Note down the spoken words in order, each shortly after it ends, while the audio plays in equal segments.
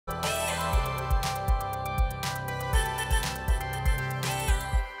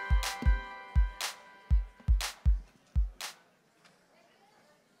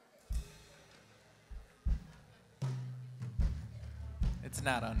It's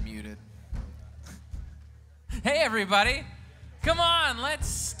not unmuted. Hey, everybody. Come on, let's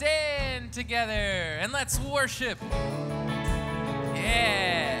stand together and let's worship.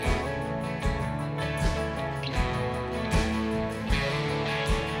 Yeah.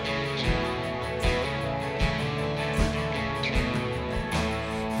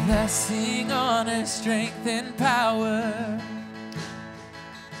 Blessing, honor, strength, and power,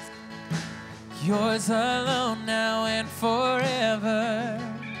 yours alone now and forever.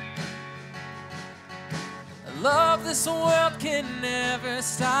 Love this world can never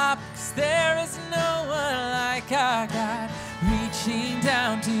stop, 'cause there is no one like our God, reaching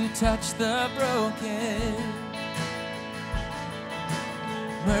down to touch the broken,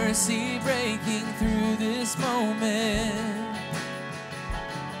 mercy breaking through this moment.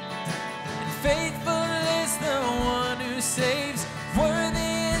 Faithful is the one who saves,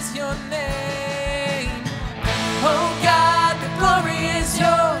 worthy is your name. Oh God, the glory is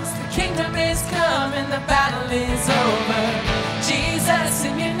yours, the kingdom is come and the battle is over. Jesus,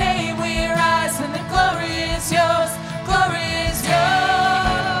 in your name we rise, and the glory is yours, glory is yours.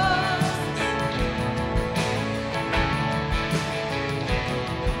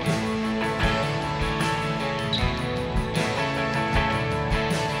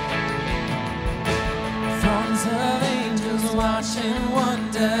 Throngs of angels watch and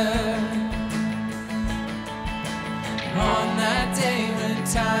wonder on that day when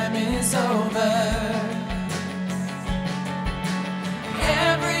time is over.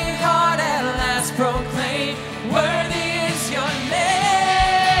 Every heart at last proclaim, worthy is your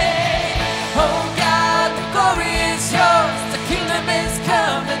name. Oh God, the glory is yours, the kingdom is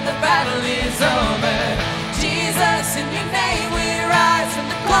come and the battle is over. Jesus, in your name we rise, and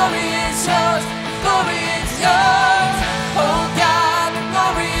the glory is yours, glory is yours. Oh God, the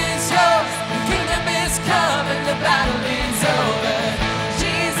glory is yours, the kingdom is come and the battle is over.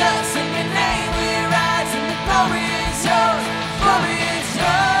 Jesus, in your name we rise, and the glory is yours, glory is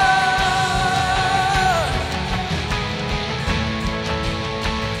yours.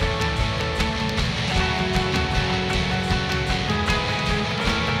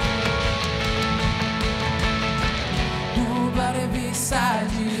 Nobody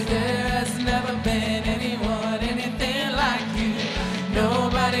beside you, there has never been anyone, anything like you.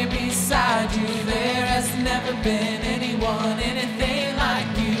 Nobody beside you, there has never been anyone, anything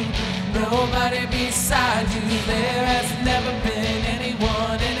like you. Nobody beside you, there has never been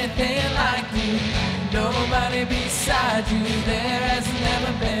anyone, anything like you. Nobody beside you, there has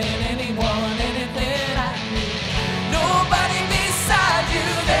never been anyone, anything like you. Nobody beside you,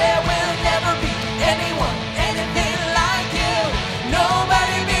 there will never be anyone, anything like you.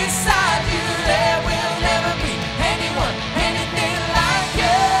 Nobody beside you, there will never be anyone, anything like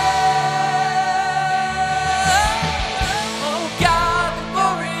you. Oh God, the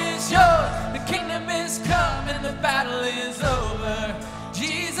glory is yours, the kingdom is come and the battle is over.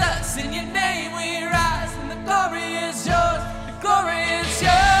 Jesus, in your name we rise, and the glory is yours, the glory is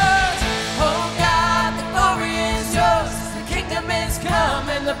yours. Oh God, the glory is yours, the kingdom is come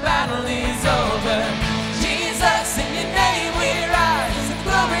and the battle is over. Jesus, in your name we rise, the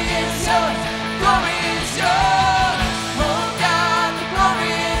glory is yours, glory is yours. Oh God, the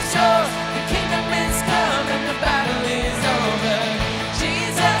glory is yours, the kingdom is come and the battle is over.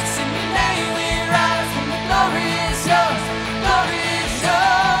 Jesus, in your name we rise, and the glory is yours, glory is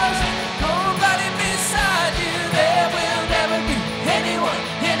yours. Nobody beside you, there will never be anyone,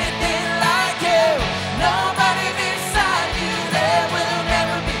 anything like you. Nobody beside you, there will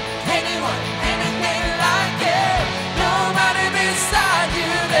never be anyone, anything like you. Nobody beside you,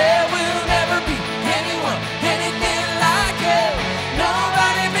 there will never be anyone, anything like you.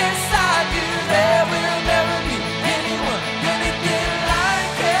 Nobody beside you, there will never be anyone, anything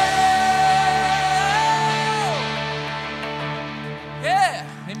like you. Yeah,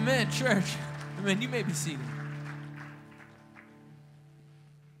 amen, church. Amen, you may be seated.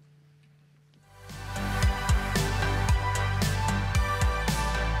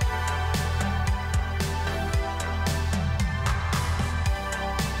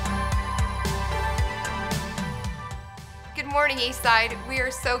 Good morning, Eastside. We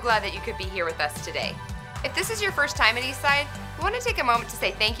are so glad that you could be here with us today. If this is your first time at Eastside, we want to take a moment to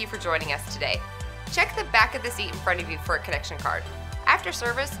say thank you for joining us today. Check the back of the seat in front of you for a connection card. After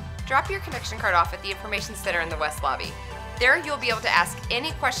service, drop your connection card off at the Information Center in the West Lobby. There you'll be able to ask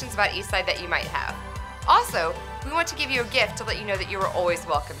any questions about Eastside that you might have. Also, we want to give you a gift to let you know that you are always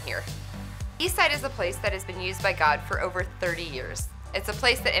welcome here. Eastside is a place that has been used by God for over 30 years. It's a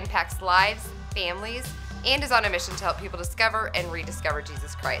place that impacts lives, families, and is on a mission to help people discover and rediscover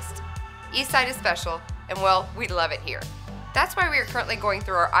Jesus Christ. Eastside is special, and well, we love it here. That's why we are currently going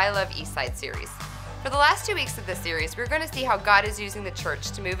through our I Love Eastside series. For the last 2 weeks of this series, we're going to see how God is using the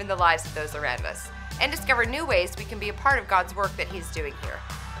church to move in the lives of those around us and discover new ways we can be a part of God's work that He's doing here.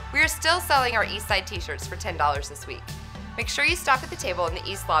 We are still selling our Eastside t-shirts for $10 this week. Make sure you stop at the table in the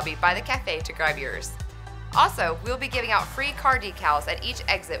East Lobby by the cafe to grab yours. Also, we'll be giving out free car decals at each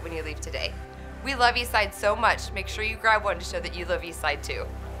exit when you leave today. We love Eastside so much, make sure you grab one to show that you love Eastside too.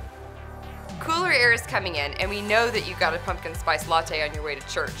 Cooler air is coming in, and we know that you got a pumpkin spice latte on your way to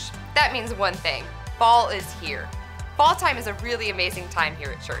church. That means one thing: fall is here. Fall time is a really amazing time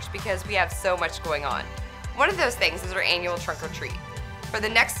here at church because we have so much going on. One of those things is our annual trunk or treat. For the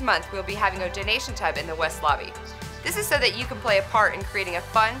next month, we'll be having a donation tub in the West Lobby. This is so that you can play a part in creating a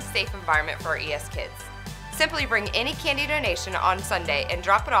fun, safe environment for our ES kids. Simply bring any candy donation on Sunday and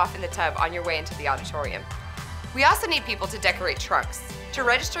drop it off in the tub on your way into the auditorium. We also need people to decorate trunks. To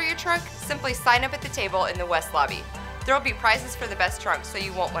register your trunk, simply sign up at the table in the West Lobby. There will be prizes for the best trunk, so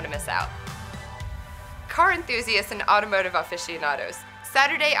you won't want to miss out. Car enthusiasts and automotive aficionados,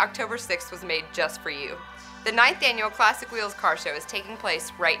 Saturday, October 6th was made just for you. The 9th annual Classic Wheels Car Show is taking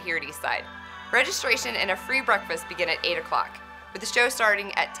place right here at Eastside. Registration and a free breakfast begin at 8 o'clock, with the show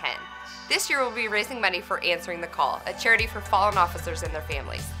starting at 10. This year we'll be raising money for Answering the Call, a charity for fallen officers and their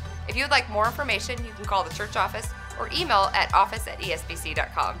families. If you would like more information, you can call the church office or email at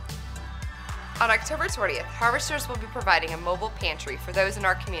office@esbc.com. On October 20th, Harvesters will be providing a mobile pantry for those in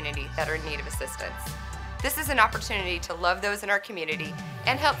our community that are in need of assistance. This is an opportunity to love those in our community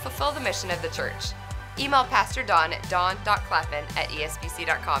and help fulfill the mission of the church. Email Pastor Don at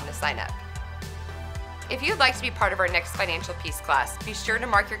don.clapman@esbc.com to sign up. If you'd like to be part of our next Financial Peace class, be sure to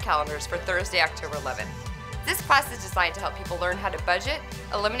mark your calendars for Thursday, October 11th. This class is designed to help people learn how to budget,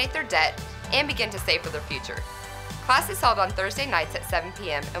 eliminate their debt, and begin to save for their future. Class is held on Thursday nights at 7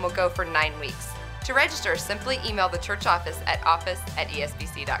 p.m. and will go for 9 weeks. To register, simply email the church office at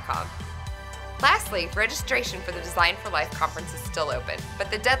office@esbc.com. Lastly, registration for the Design for Life conference is still open,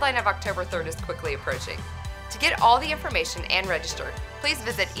 but the deadline of October 3rd is quickly approaching. To get all the information and register, please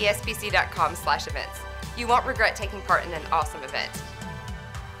visit esbc.com/events. You won't regret taking part in an awesome event.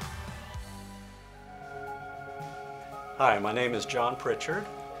 Hi, my name is John Pritchard.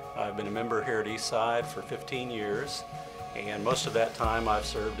 I've been a member here at Eastside for 15 years, and most of that time I've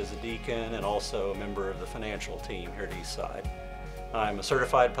served as a deacon and also a member of the financial team here at Eastside. I'm a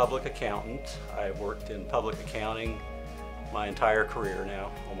certified public accountant. I've worked in public accounting my entire career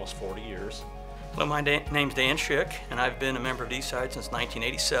now, almost 40 years. Hello, my name's Dan Schick, and I've been a member of Eastside since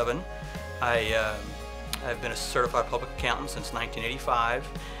 1987. I've been a certified public accountant since 1985,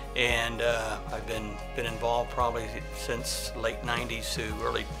 and I've been involved probably since late 90s to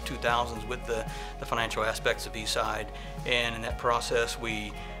early 2000s with the financial aspects of Eastside. And in that process,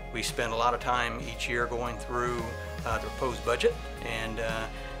 we spend a lot of time each year going through the proposed budget, and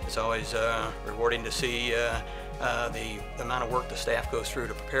it's always rewarding to see the amount of work the staff goes through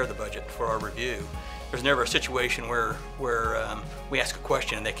to prepare the budget for our review. There's never a situation where we ask a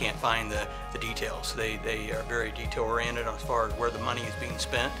question and they can't find the details. They are very detail oriented as far as where the money is being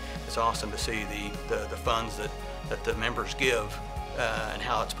spent. It's awesome to see the funds that the members give and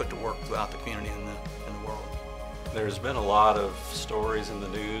how it's put to work throughout the community and the world. There's been a lot of stories in the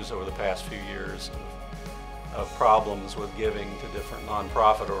news over the past few years of problems with giving to different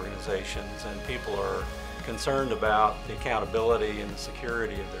nonprofit organizations, and people are concerned about the accountability and the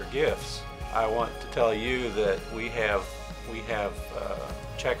security of their gifts. I want to tell you that we have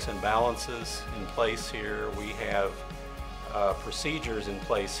checks and balances in place here. We have procedures in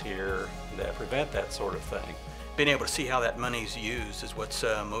place here that prevent that sort of thing. Being able to see how that money's used is what's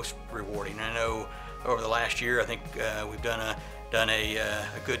most rewarding. I know over the last year, I think we've done a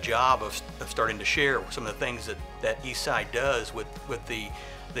good job of starting to share some of the things that Eastside does with the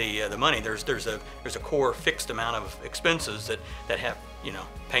money. There's a core fixed amount of expenses that have,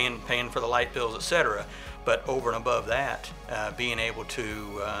 paying for the light bills, etc. But over and above that, being able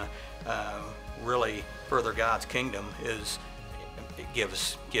to really further God's kingdom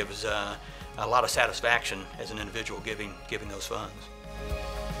gives a lot of satisfaction as an individual giving those funds.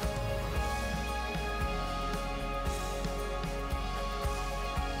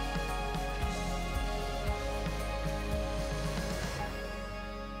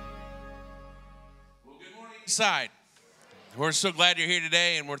 Side. We're so glad you're here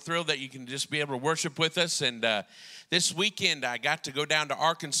today, and we're thrilled that you can just be able to worship with us. And this weekend, I got to go down to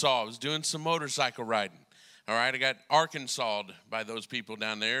Arkansas. I was doing some motorcycle riding. All right, I got Arkansas'd by those people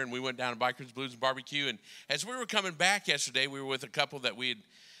down there, and we went down to Bikers Blues and Barbecue. And as we were coming back yesterday, we were with a couple that we had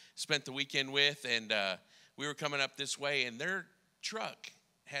spent the weekend with, and we were coming up this way, and their truck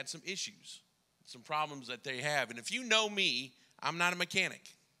had some issues. some problems that they have. And if you know me, I'm not a mechanic,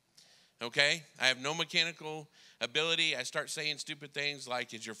 okay? I have no mechanical ability. I start saying stupid things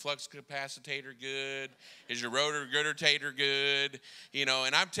like, is your flux capacitor good? Is your rotator good? You know,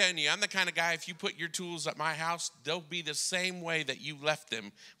 and I'm telling you, I'm the kind of guy, if you put your tools at my house, they'll be the same way that you left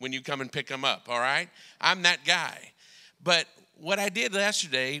them when you come and pick them up, all right? I'm that guy. But what I did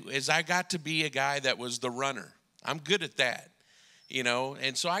yesterday is I got to be a guy that was the runner. I'm good at that, you know,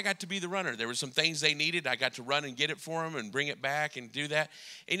 and so I got to be the runner. There were some things they needed. I got to run and get it for them and bring it back and do that.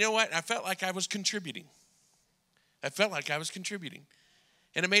 And you know what? I felt like I was contributing. And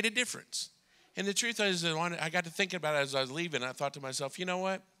it made a difference. And the truth is, I got to thinking about it as I was leaving. I thought to myself, you know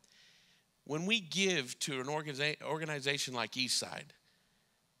what? When we give to an organization like Eastside,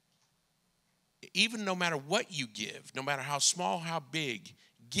 even no matter what you give, no matter how small, how big,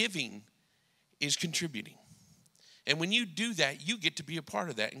 giving is contributing. And when you do that, you get to be a part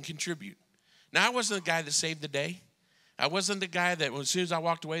of that and contribute. Now, I wasn't the guy that saved the day. I wasn't the guy that as soon as I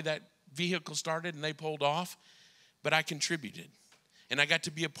walked away, that vehicle started and they pulled off. But I contributed. And I got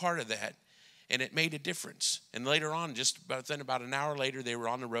to be a part of that. And it made a difference. And later on, about an hour later, they were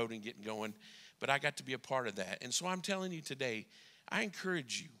on the road and getting going. But I got to be a part of that. And so I'm telling you today, I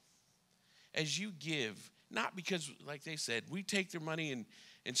encourage you, as you give, not because, like they said, we take their money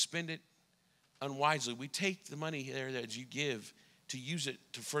and spend it unwisely. We take the money there that you give to use it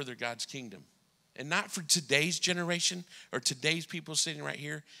to further God's kingdom. And not for today's generation or today's people sitting right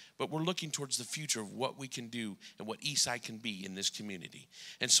here, but we're looking towards the future of what we can do and what Eastside can be in this community.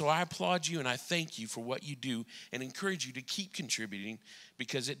 And so I applaud you and I thank you for what you do and encourage you to keep contributing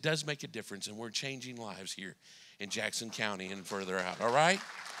because it does make a difference and we're changing lives here in Jackson County and further out. All right?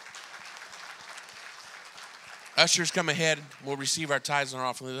 Ushers, come ahead. We'll receive our tithes and our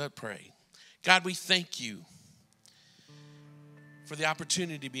offering. Let's pray. God, we thank you for the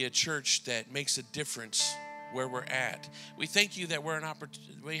opportunity to be a church that makes a difference where we're at. We thank you that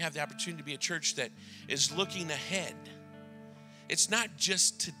we have the opportunity to be a church that is looking ahead. It's not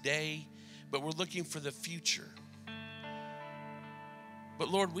just today, but we're looking for the future. But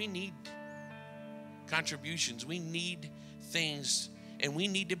Lord, we need contributions. We need things, and we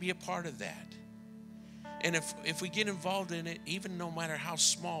need to be a part of that. And if we get involved in it, even no matter how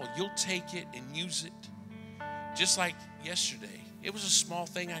small, you'll take it and use it. Just like yesterday. It was a small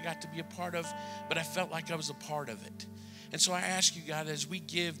thing I got to be a part of, but I felt like I was a part of it. And so I ask you, God, as we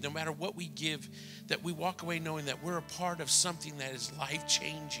give, no matter what we give, that we walk away knowing that we're a part of something that is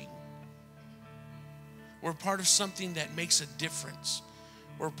life-changing. We're a part of something that makes a difference.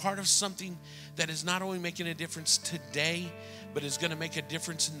 We're a part of something that is not only making a difference today, but is going to make a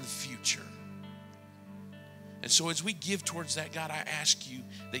difference in the future. And so as we give towards that, God, I ask you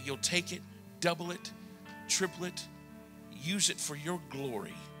that you'll take it, double it, triple it, use it for your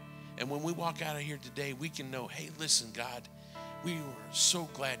glory. And when we walk out of here today, we can know, hey, listen, God, we are so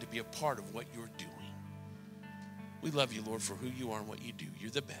glad to be a part of what you're doing. We love you, Lord, for who you are and what you do. You're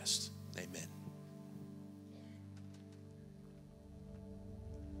the best. Amen.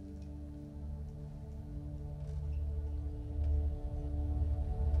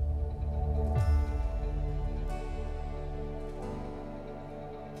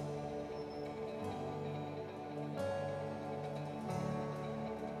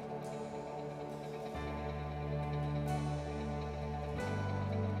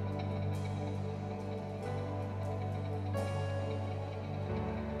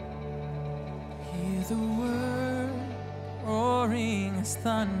 The word roaring as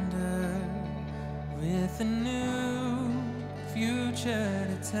thunder, with a new future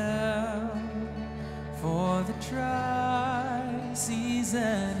to tell. For the dry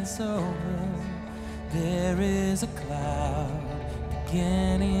season is over, there is a cloud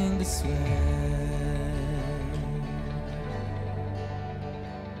beginning to swell.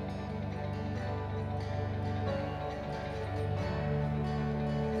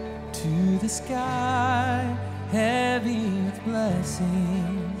 To the sky, heavy with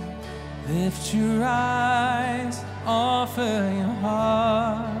blessing, lift your eyes, offer your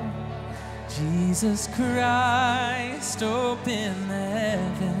heart. Jesus Christ, open the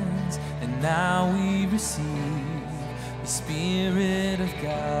heavens, and now we receive the Spirit of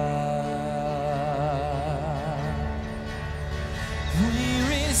God. We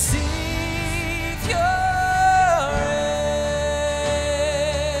receive your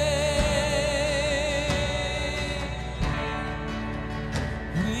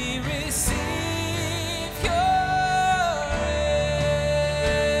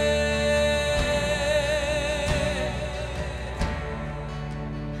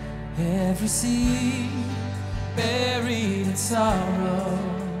every seed buried in sorrow,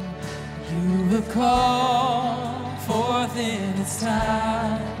 you will call forth in its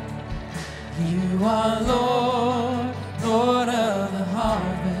time. You are Lord, Lord of the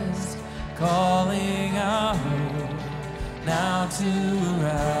harvest, calling our hope now to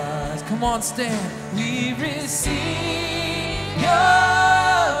rise. Come on, stand. We receive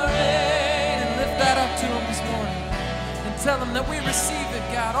your reign. And lift that up to him this morning. And tell him that we receive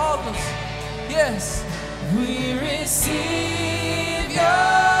it, God. All of us. Yes. We receive your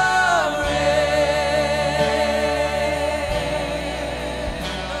reign.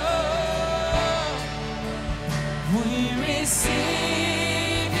 Oh. We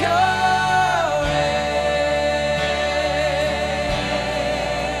receive your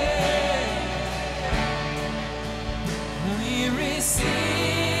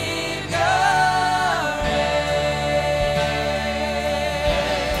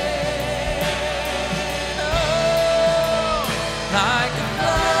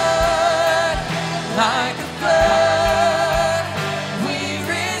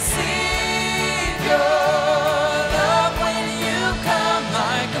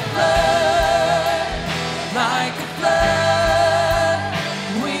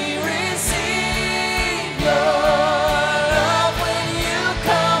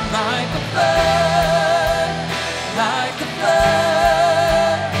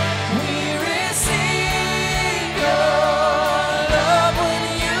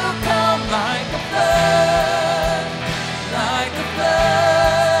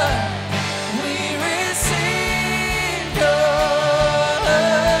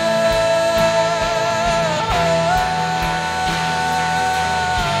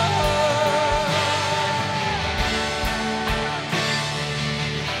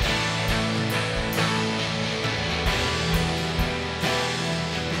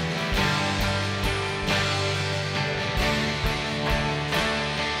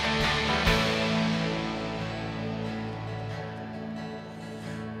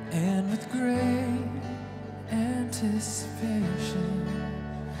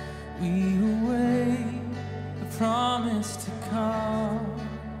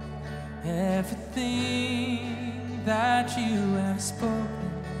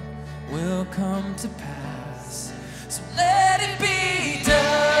to pass. So let it be done.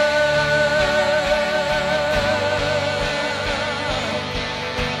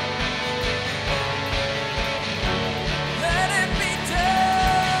 Let it be done.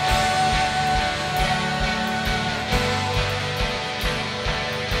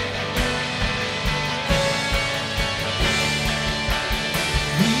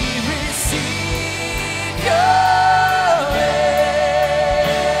 We receive your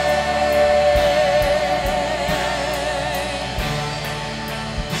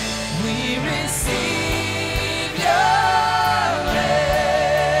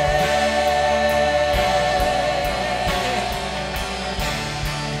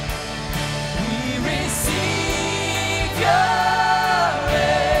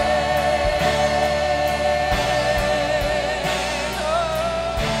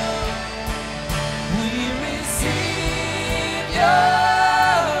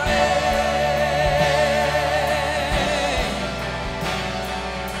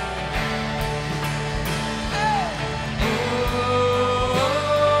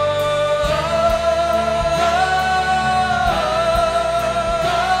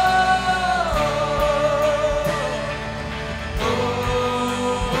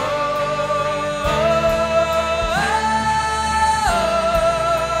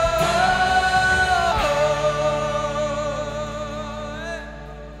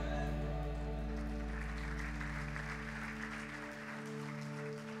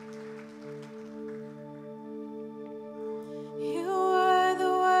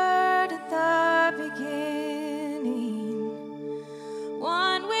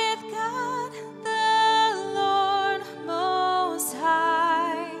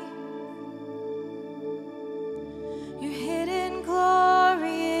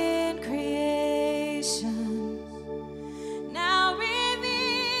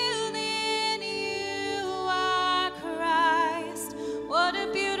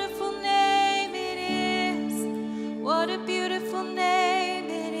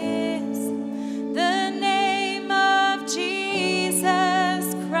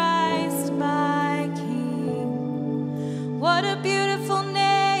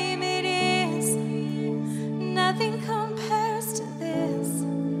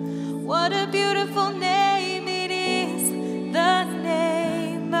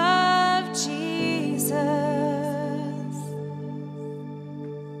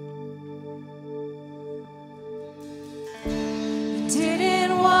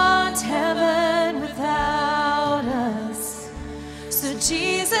So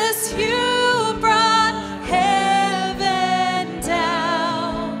Jesus, you brought heaven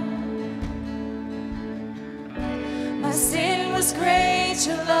down. My sin was great,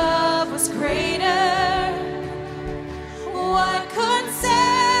 your love was greater. What could separate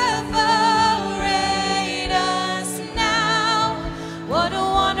us now? What a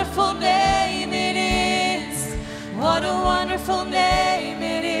wonderful name it is. What a wonderful name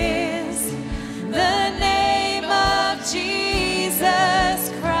it is. The name of Jesus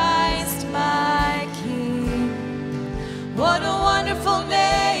Christ, my King. What a wonderful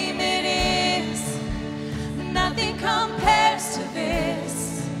name it is. Nothing compares to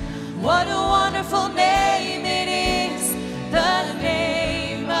this. What a wonderful name it is. The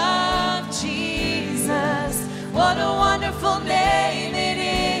name of Jesus. What a wonderful name it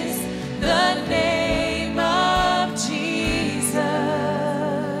is. The name of Jesus.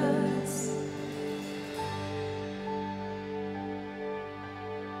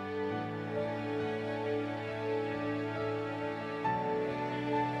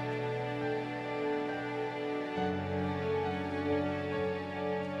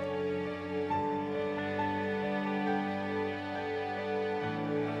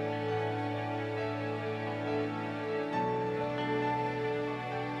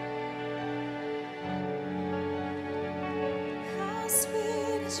 How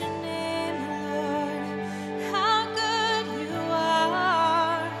sweet is your name, Lord. How good you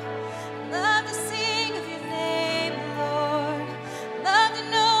are. Love to sing of your name, Lord. Love to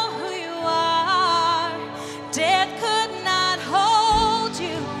know who you are. Death could not hold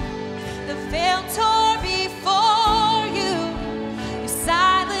you. The veil tore before you. You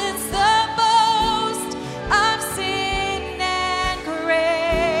silenced the boast of sin and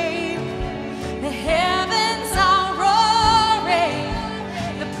grave. The heavens are roaring,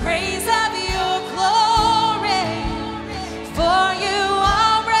 the praise of your glory. For you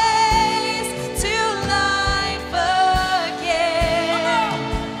are raised to life again.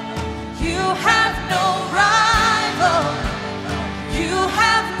 You have no rival, you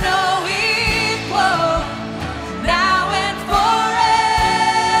have no equal. Now and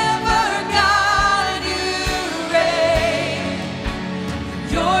forever, God, you reign.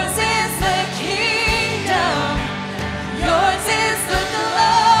 Yours is the kingdom, yours is the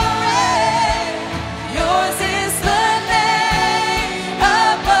glory, yours is the name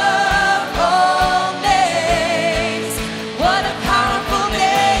above all names. What a powerful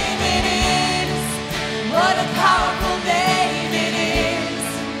name it is. What a powerful name it is.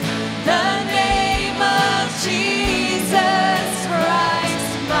 The name of Jesus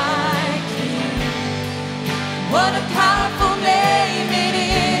Christ, my King. What a powerful name it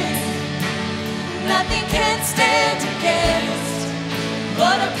is. Nothing can stand against.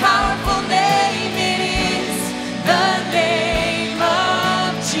 What a powerful name it is. The name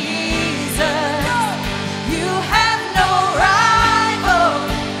of Jesus. You have no rival.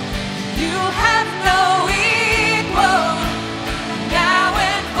 You have no equal. Now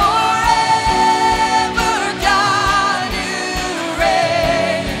and forever, God, you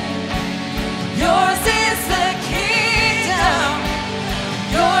reign. Yours is the kingdom.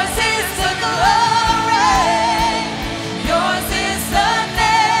 Yours is the glory. Yours is the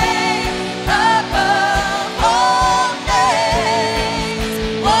name above all names.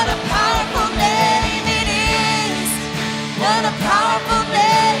 What a powerful name it is. What a powerful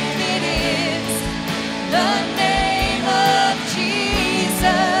name it is. The name of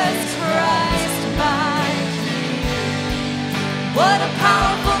Jesus Christ, my King. What a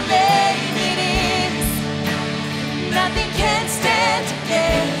powerful name it is. Nothing can stand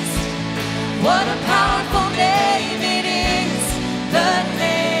against. What a powerful name it is. The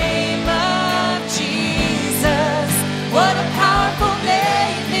name of Jesus. What a powerful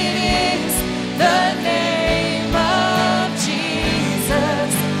name it is. The name of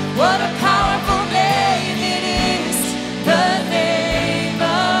Jesus. What a powerful name it is. The name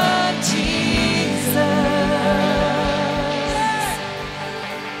of Jesus.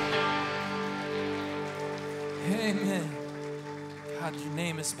 Amen. God, your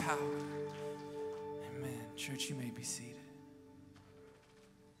name is power. Amen. Church, you may be seated.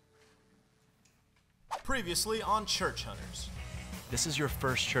 Previously on Church Hunters. This is your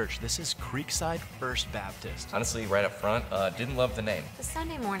first church. This is Creekside First Baptist. Honestly, right up front, didn't love the name. The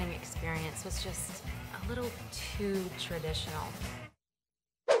Sunday morning experience was just a little too traditional.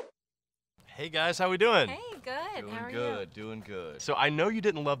 Hey guys, how we doing? Hey, good. How are you? Doing good. So I know you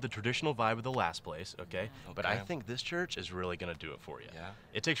didn't love the traditional vibe of the last place, okay? But I think this church is really gonna do it for you. Yeah?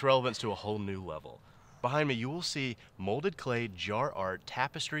 It takes relevance to a whole new level. Behind me, you will see molded clay, jar art,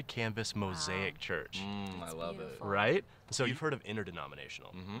 tapestry, canvas, mosaic church. I love it. Right? So you've heard of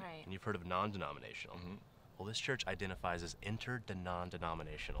interdenominational, Right. and you've heard of non-denominational. Well, this church identifies as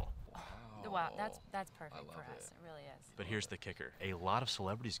interdenominational. Wow, that's perfect for us. It really is. But here's the kicker. A lot of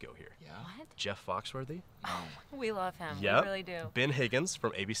celebrities go here. What? Jeff Foxworthy. We love him. Yep. We really do. Ben Higgins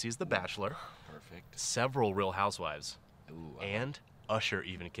from ABC's The Bachelor. Perfect. Several Real Housewives. Ooh, And Usher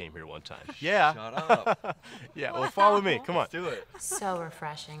even came here one time. Yeah. shut up. Yeah, well, follow me. Come on. Do it. So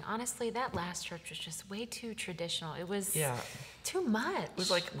refreshing. Honestly, that last church was just way too traditional. It was Yeah. too much. It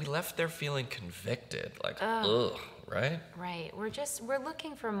was like we left there feeling convicted, like, ugh, right? Right. We're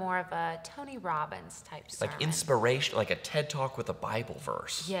looking for more of a Tony Robbins type sermon. Like inspiration, like a TED Talk with a Bible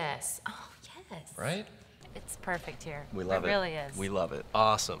verse, Yes. Oh, yes. right? It's perfect here. We love it. It really is. We love it.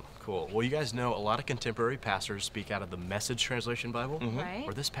 Awesome. Cool. Well, you guys know a lot of contemporary pastors speak out of the Message Translation Bible. Right?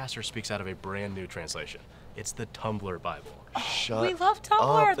 Or this pastor speaks out of a brand new translation. It's the Tumblr Bible. Shut We love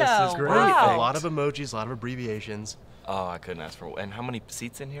Tumblr, up. This is though. great. Wow. A lot of emojis, a lot of abbreviations. Oh, I couldn't ask for. And how many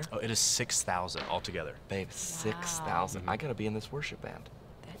seats in here? Oh, it is 6,000 altogether. Babe, 6,000. I gotta be in this worship band.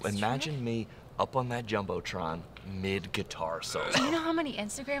 That's Imagine me up on that jumbotron mid guitar solo. Do you know how many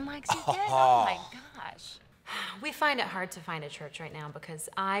Instagram likes you get? Oh my gosh. We find it hard to find a church right now because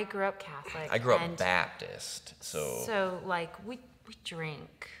I grew up Catholic. I grew up and Baptist, so So, like, we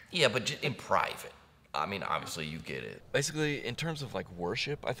drink. yeah, but in private. I mean, obviously you get it. Basically, in terms of like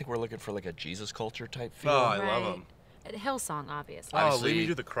worship, I think we're looking for like a Jesus culture type feel. Oh, I love them. At Hillsong, obviously. Oh, Obviously- leading you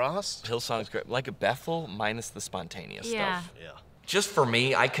to the cross? Hillsong's great, like a Bethel minus the spontaneous Yeah. stuff. Yeah. Just for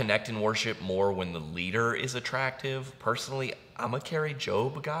me, I connect in worship more when the leader is attractive. Personally, I'm a Carrie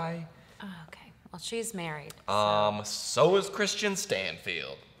Job guy. Oh, okay. Well, she's married. So is Christian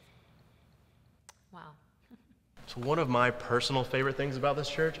Stanfield. Wow. So one of my personal favorite things about this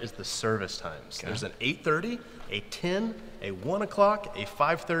church is the service times. There's an 8:30, a 10, a 1 o'clock, a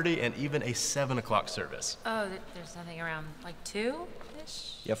 5:30, and even a 7 o'clock service. Oh, there's nothing around like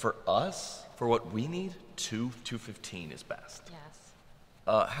 2-ish? Yeah, for us, for what we need, 2:15 is best. Yes.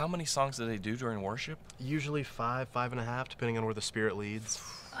 How many songs do they do during worship? Usually 5, 5.5, depending on where the Spirit leads.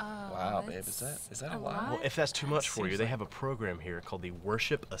 Wow, babe, is that a lot? Well, if that's too much for you, they have a program here called the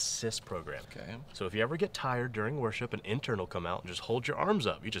Worship Assist Program. Okay. So if you ever get tired during worship, an intern will come out and just hold your arms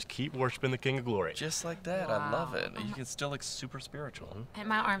up. You just keep worshiping the King of Glory. Just like that, I love it. You can still look super spiritual. And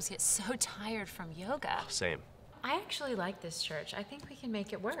my arms get so tired from yoga. Same. I actually like this church. I think we can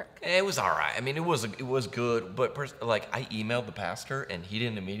make it work. It was all right. I mean, it was good, but like I emailed the pastor and he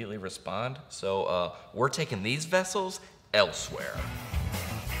didn't immediately respond. So we're taking these vessels elsewhere.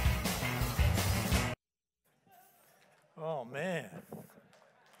 Oh, man.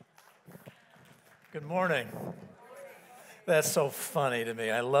 Good morning. That's so funny to me.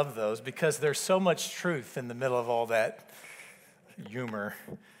 I love those because there's so much truth in the middle of all that humor.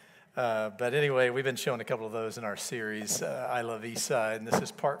 But anyway, we've been showing a couple of those in our series, I Love Eastside, and this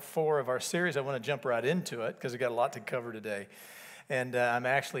is part 4 of our series. I want to jump right into it because we've got a lot to cover today. And I'm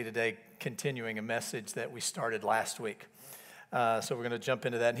actually today continuing a message that we started last week. So we're going to jump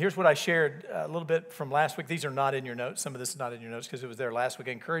into that. And here's what I shared a little bit from last week. These are not in your notes. Some of this is not in your notes because it was there last week.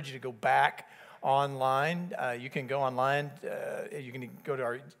 I encourage you to go back online. You can go online. You can go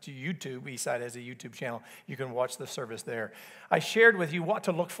to YouTube. Eastside has a YouTube channel. You can watch the service there. I shared with you what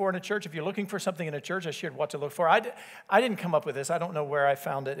to look for in a church. If you're looking for something in a church, I shared what to look for. I didn't come up with this. I don't know where I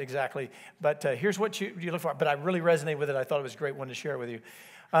found it exactly. But here's what you look for. But I really resonated with it. I thought it was a great one to share with you.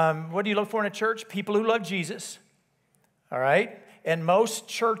 What do you look for in a church? People who love Jesus. All right? And most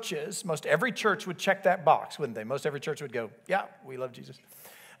churches, most every church would check that box, wouldn't they? Most every church would go, yeah, we love Jesus.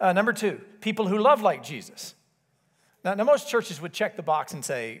 Number 2, people who love like Jesus. Now, most churches would check the box and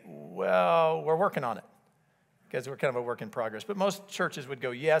say, well, we're working on it. Because we're kind of a work in progress. But most churches would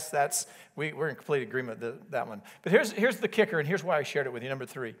go, yes, we're in complete agreement with that one. But here's the kicker, and here's why I shared it with you. Number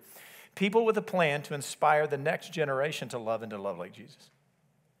 3, people with a plan to inspire the next generation to love and to love like Jesus.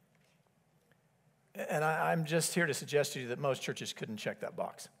 And I'm just here to suggest to you that most churches couldn't check that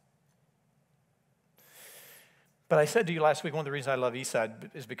box. But I said to you last week, one of the reasons I love Eastside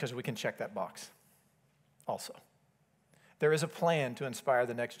is because we can check that box also. There is a plan to inspire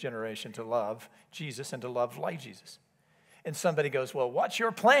the next generation to love Jesus and to love like Jesus. And somebody goes, well, what's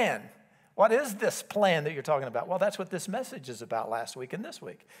your plan? What is this plan that you're talking about? Well, that's what this message is about last week and this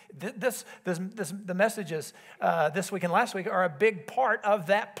week. The messages this week and last week are a big part of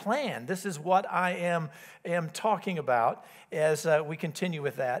that plan. This is what I am talking about as we continue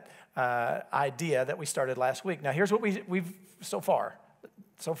with that idea that we started last week. Now, here's what we've so far.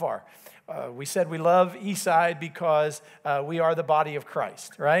 We said we love Eastside because we are the body of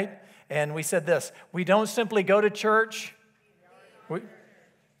Christ, right? And we said this, we don't simply go to church.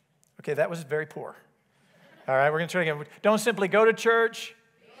 Okay, that was very poor. All right, we're going to try again. Don't simply go to church.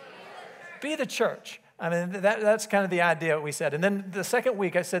 Be the church. I mean, that's kind of the idea we said. And then the second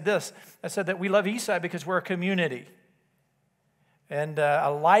week I said this. I said that we love Eastside because we're a community. And a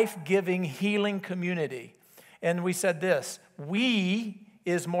life-giving, healing community. And we said this. We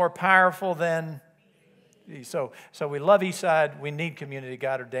is more powerful than... So we love Eastside. We need community.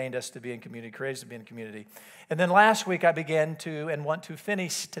 God ordained us to be in community, created us to be in community. And then last week I began to and want to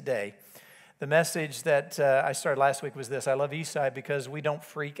finish today. The message that I started last week was this. I love Eastside because we don't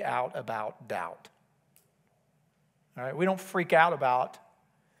freak out about doubt. All right, we don't freak out about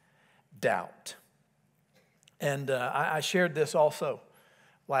doubt. And I shared this also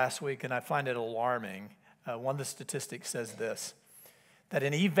last week, and I find it alarming. One of the statistics says this, that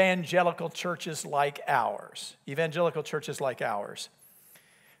in evangelical churches like ours,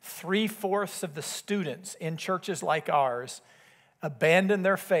 3/4 of the students in churches like ours abandon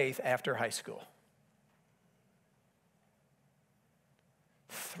their faith after high school.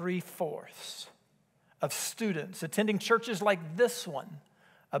 3/4 of students attending churches like this one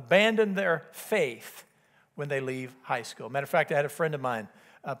abandon their faith when they leave high school. Matter of fact, I had a friend of mine,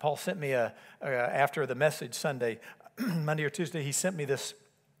 Paul sent me after the message Sunday, Monday or Tuesday, he sent me this,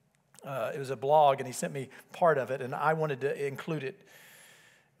 it was a blog, and he sent me part of it, and I wanted to include it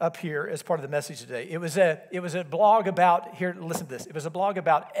up here as part of the message today. It was a blog about, here, listen to this, it was a blog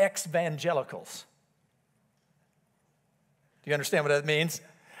about ex-evangelicals. Do you understand what that means?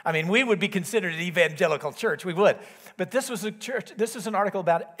 I mean, we would be considered an evangelical church, we would. But this was an article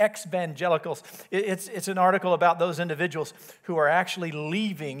about ex-evangelicals. It's an article about those individuals who are actually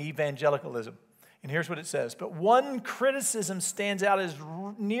leaving evangelicalism. And here's what it says. But one criticism stands out as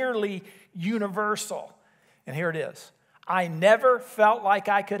nearly universal. And here it is. I never felt like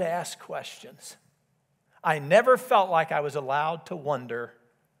I could ask questions. I never felt like I was allowed to wonder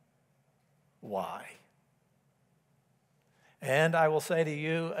why. And I will say to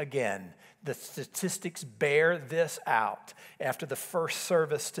you again, the statistics bear this out. After the first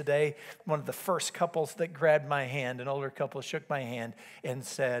service today, one of the first couples that grabbed my hand, an older couple, shook my hand and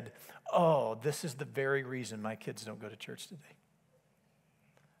said, oh, this is the very reason my kids don't go to church today.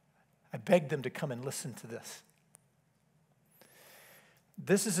 I begged them to come and listen to this.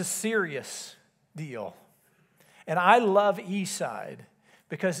 This is a serious deal. And I love Eastside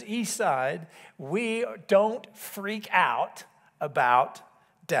because Eastside, we don't freak out about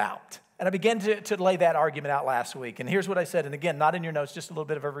doubt. And I began to lay that argument out last week. And here's what I said, and again, not in your notes, just a little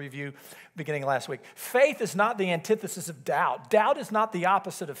bit of a review beginning last week. Faith is not the antithesis of doubt. Doubt is not the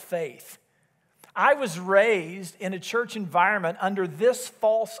opposite of faith. I was raised in a church environment under this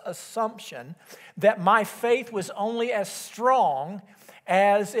false assumption that my faith was only as strong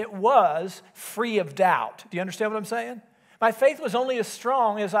as it was free of doubt. Do you understand what I'm saying? My faith was only as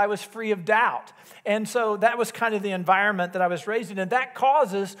strong as I was free of doubt. And so that was kind of the environment that I was raised in. And that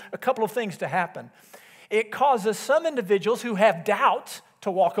causes a couple of things to happen. It causes some individuals who have doubts to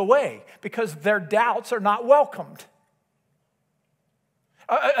walk away because their doubts are not welcomed.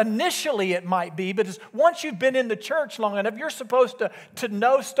 Initially it might be, but once you've been in the church long enough, you're supposed to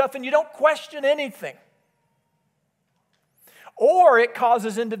know stuff and you don't question anything. Or it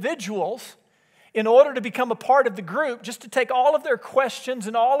causes individuals, in order to become a part of the group, just to take all of their questions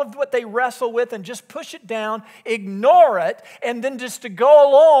and all of what they wrestle with and just push it down, ignore it, and then just to go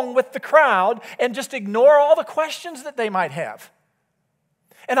along with the crowd and just ignore all the questions that they might have.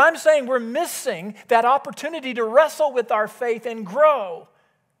 And I'm saying we're missing that opportunity to wrestle with our faith and grow.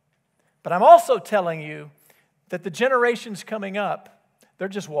 But I'm also telling you that the generations coming up, they're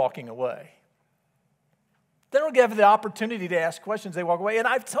just walking away. They don't give the opportunity to ask questions. They walk away. And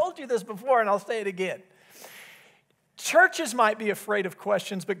I've told you this before, and I'll say it again. Churches might be afraid of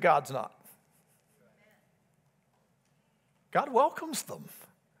questions, but God's not. God welcomes them.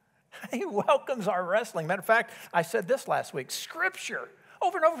 He welcomes our wrestling. Matter of fact, I said this last week. Scripture,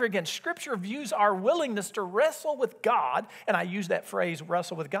 over and over again, Scripture views our willingness to wrestle with God. And I use that phrase,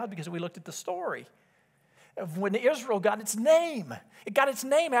 wrestle with God, because we looked at the story of when Israel got its name. It got its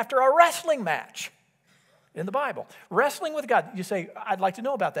name after a wrestling match. In the Bible. Wrestling with God. You say, I'd like to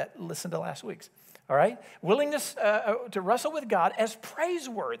know about that. Listen to last week's. All right? Willingness to wrestle with God as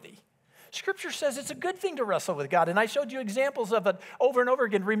praiseworthy. Scripture says it's a good thing to wrestle with God. And I showed you examples of it over and over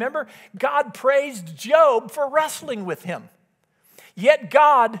again. Remember, God praised Job for wrestling with him. Yet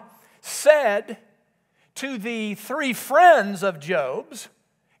God said to the 3 friends of Job's,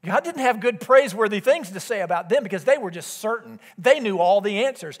 God didn't have good praiseworthy things to say about them because they were just certain. They knew all the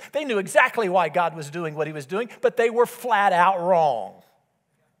answers. They knew exactly why God was doing what he was doing, but they were flat out wrong.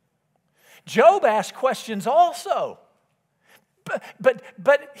 Job asked questions also.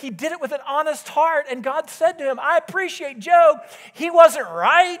 But he did it with an honest heart, and God said to him, I appreciate Job. He wasn't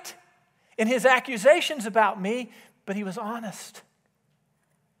right in his accusations about me, but he was honest.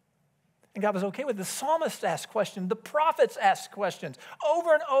 And God was okay with it. The psalmist asked questions. The prophets asked questions.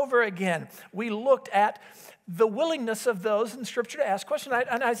 Over and over again, we looked at the willingness of those in Scripture to ask questions.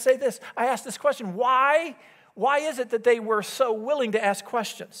 And I say this, I asked this question, why is it that they were so willing to ask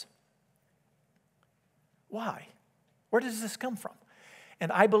questions? Why? Where does this come from?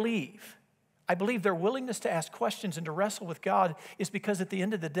 And I believe their willingness to ask questions and to wrestle with God is because at the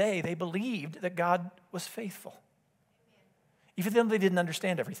end of the day, they believed that God was faithful. Even though they didn't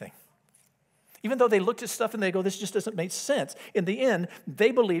understand everything. Even though they looked at stuff and they go, this just doesn't make sense. In the end,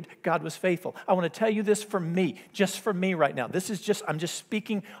 they believed God was faithful. I want to tell you this from me, just for me right now. I'm just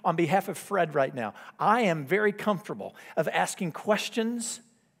speaking on behalf of Fred right now. I am very comfortable of asking questions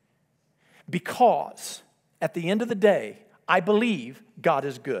because at the end of the day, I believe God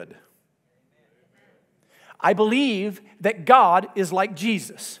is good. I believe that God is like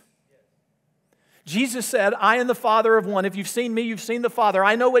Jesus. Jesus said, I and the Father are one. If you've seen me, you've seen the Father.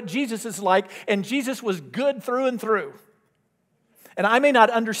 I know what Jesus is like, and Jesus was good through and through. And I may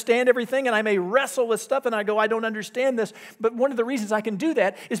not understand everything, and I may wrestle with stuff, and I go, I don't understand this. But one of the reasons I can do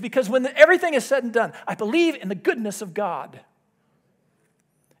that is because when everything is said and done, I believe in the goodness of God.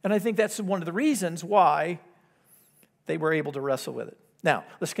 And I think that's one of the reasons why they were able to wrestle with it. Now,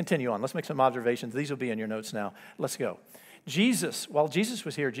 let's continue on. Let's make some observations. These will be in your notes now. Let's go. While Jesus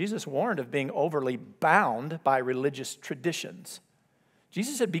was here, Jesus warned of being overly bound by religious traditions.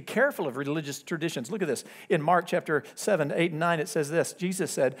 Jesus said, be careful of religious traditions. Look at this. In Mark chapter 7, 8, and 9, it says this. Jesus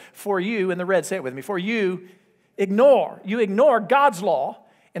said, for you, in the red, say it with me, for you ignore God's law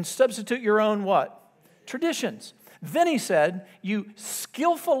and substitute your own what? Traditions. Then he said, you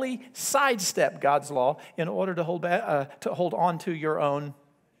skillfully sidestep God's law in order to hold on to your own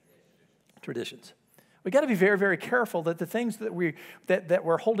traditions. We've got to be very, very careful that the things that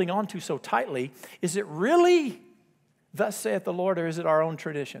we're holding on to so tightly, is it really thus saith the Lord, or is it our own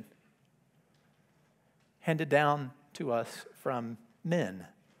tradition? Handed down to us from men.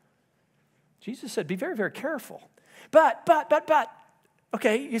 Jesus said, be very, very careful. But,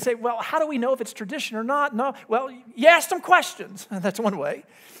 okay, you say, well, how do we know if it's tradition or not? No, well, you ask them questions. That's one way.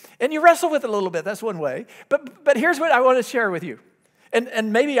 And you wrestle with it a little bit. That's one way. But here's what I want to share with you.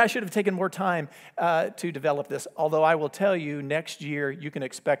 And maybe I should have taken more time to develop this, although I will tell you next year you can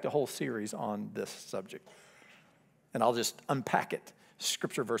expect a whole series on this subject. And I'll just unpack it,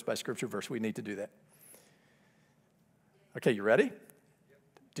 scripture verse by scripture verse. We need to do that. Okay, you ready?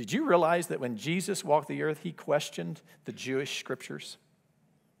 Did you realize that when Jesus walked the earth, he questioned the Jewish scriptures?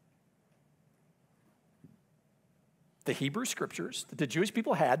 The Hebrew scriptures that the Jewish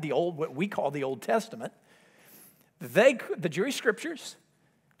people had, what we call the Old Testament, the Jewish scriptures,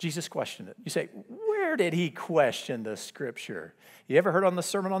 Jesus questioned it. You say, where did he question the scripture? You ever heard on the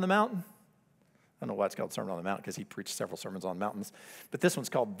Sermon on the Mountain? I don't know why it's called Sermon on the Mount, because he preached several sermons on mountains. But this one's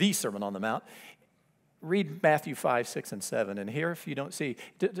called the Sermon on the Mount. Read Matthew 5, 6, and 7. And here, if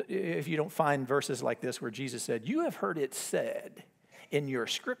you don't find verses like this where Jesus said, you have heard it said in your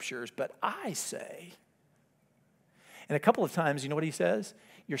scriptures, but I say. And a couple of times, you know what he says?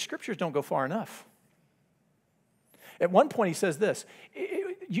 Your scriptures don't go far enough. At one point he says this,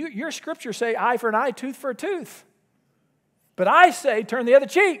 your scriptures say eye for an eye, tooth for a tooth. But I say turn the other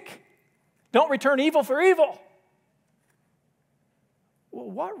cheek. Don't return evil for evil. Well,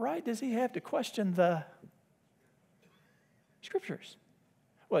 what right does he have to question the scriptures?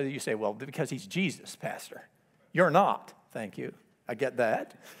 Well, you say, well, because he's Jesus, Pastor. You're not. Thank you. I get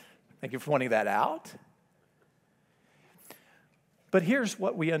that. Thank you for pointing that out. But here's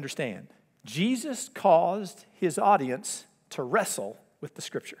what we understand. Jesus caused his audience to wrestle with the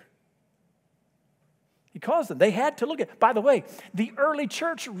scripture. He caused them. They had to look at it. By the way, the early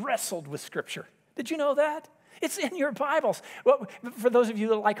church wrestled with scripture. Did you know that? It's in your Bibles. Well, for those of you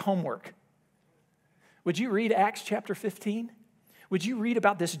that like homework, would you read Acts chapter 15? Would you read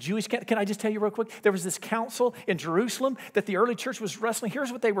about this Jewish, can I just tell you real quick? There was this council in Jerusalem that the early church was wrestling.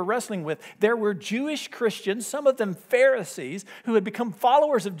 Here's what they were wrestling with. There were Jewish Christians, some of them Pharisees, who had become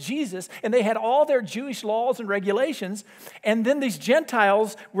followers of Jesus, and they had all their Jewish laws and regulations. And then these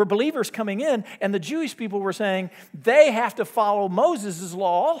Gentiles were believers coming in, and the Jewish people were saying they have to follow Moses'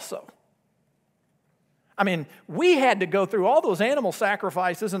 law also. I mean, we had to go through all those animal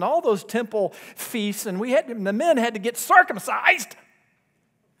sacrifices and all those temple feasts, and the men had to get circumcised.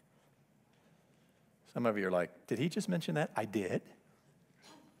 Some of you are like, did he just mention that? I did.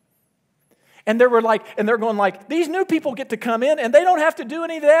 And they're going like, these new people get to come in and they don't have to do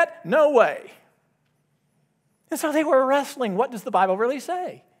any of that? No way. And so they were wrestling. What does the Bible really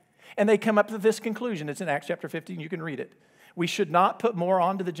say? And they come up to this conclusion. It's in Acts chapter 15. You can read it. We should not put more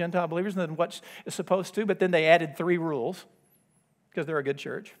on to the Gentile believers than what's supposed to, but then they added 3 rules because they're a good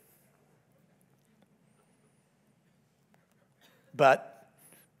church. But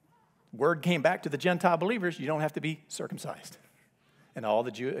word came back to the Gentile believers, you don't have to be circumcised. And all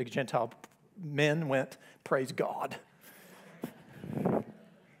the Gentile men went, praise God.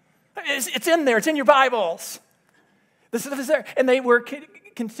 It's in there. It's in your Bibles. This is there. And they were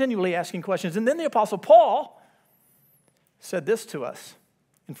continually asking questions. And then the Apostle Paul said this to us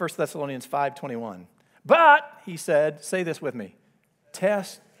in 1 Thessalonians 5:21. But, he said, say this with me,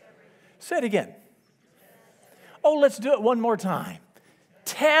 test. Say it again. Oh, let's do it one more time.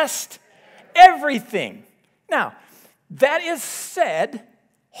 Test everything. Now, that is said,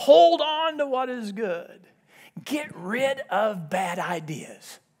 hold on to what is good. Get rid of bad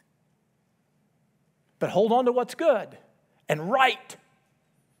ideas. But hold on to what's good and right.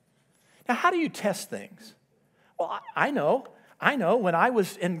 Now, how do you test things? Well, I know. When I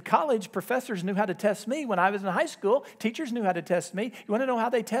was in college, professors knew how to test me. When I was in high school, teachers knew how to test me. You want to know how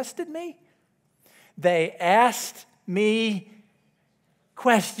they tested me? They asked me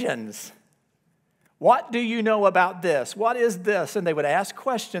questions. What do you know about this? What is this? And they would ask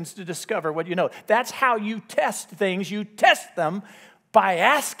questions to discover what you know. That's how you test things. You test them by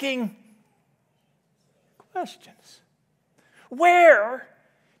asking questions. Where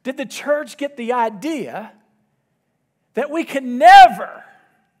did the church get the idea that we can never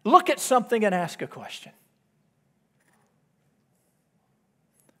look at something and ask a question?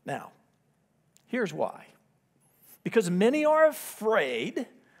 Now, here's why. Because many are afraid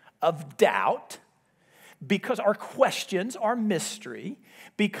of doubt, because our questions are mystery,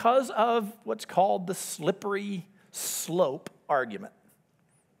 because of what's called the slippery slope argument.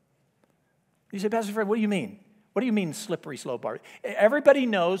 You say, Pastor Fred, what do you mean? What do you mean slippery slope argument? Everybody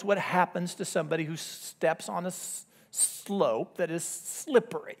knows what happens to somebody who steps on a slope that is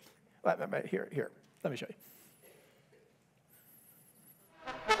slippery. Here, let me show you.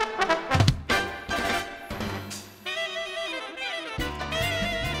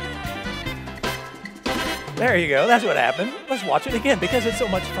 There you go. That's what happened. Let's watch it again because it's so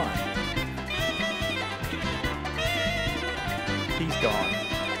much fun. He's gone.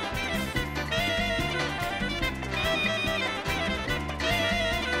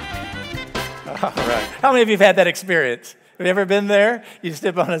 All right. How many of you have had that experience? Have you ever been there? You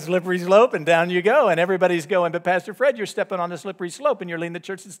step on a slippery slope and down you go, and everybody's going, but Pastor Fred, you're stepping on a slippery slope, and you're leading the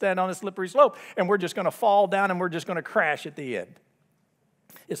church to stand on a slippery slope, and we're just going to fall down, and we're just going to crash at the end.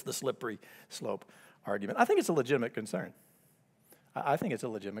 It's the slippery slope argument. I think it's a legitimate concern. I think it's a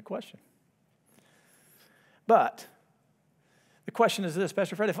legitimate question. But the question is this,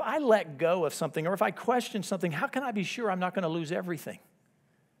 Pastor Fred, if I let go of something or if I question something, how can I be sure I'm not going to lose everything?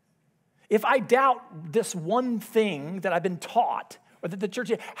 If I doubt this one thing that I've been taught or that the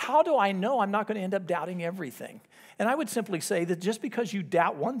church, how do I know I'm not going to end up doubting everything? And I would simply say that just because you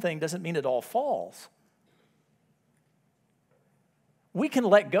doubt one thing doesn't mean it all falls. We can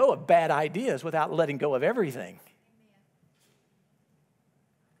let go of bad ideas without letting go of everything.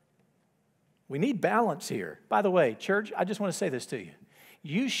 We need balance here. By the way, church, I just want to say this to you.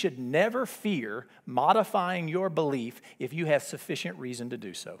 You should never fear modifying your belief if you have sufficient reason to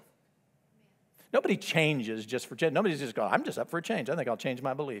do so. Nobody changes just for change. Nobody's just going, I'm just up for a change. I think I'll change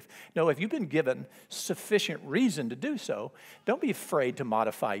my belief. No, if you've been given sufficient reason to do so, don't be afraid to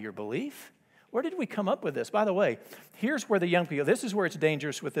modify your belief. Where did we come up with this? By the way, here's where the young people, this is where it's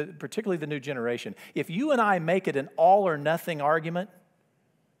dangerous with particularly the new generation. If you and I make it an all or nothing argument,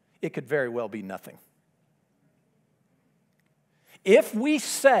 it could very well be nothing. If we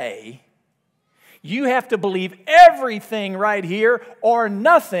say you have to believe everything right here or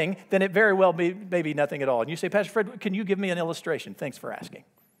nothing, then it very well may be nothing at all. And you say, Pastor Fred, can you give me an illustration? Thanks for asking.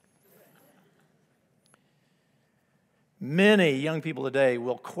 Many young people today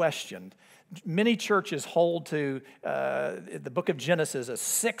will question. Many churches hold to the book of Genesis, a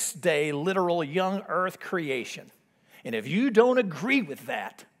 6-day literal young earth creation. And if you don't agree with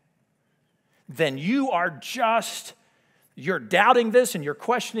that, then you're doubting this and you're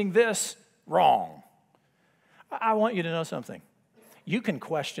questioning this wrong. I want you to know something. You can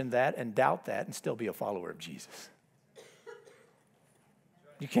question that and doubt that and still be a follower of Jesus.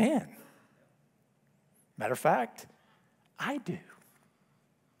 You can. Matter of fact, I do.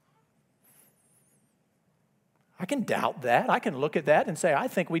 I can doubt that. I can look at that and say, I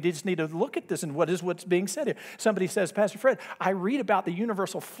think we just need to look at this and what's being said here. Somebody says, Pastor Fred, I read about the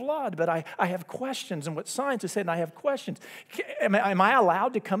universal flood, but I have questions and what science has said, and I have questions. Am I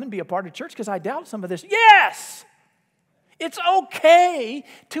allowed to come and be a part of church because I doubt some of this? Yes! It's okay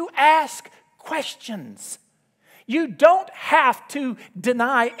to ask questions. You don't have to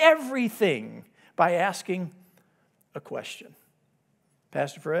deny everything by asking a question.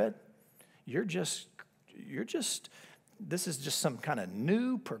 Pastor Fred, this is just some kind of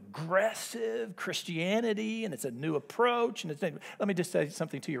new progressive Christianity, and it's a new approach. And let me just say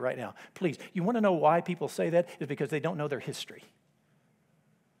something to you right now. Please, you want to know why people say that? It's because they don't know their history.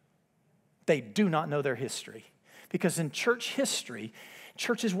 They do not know their history. Because in church history,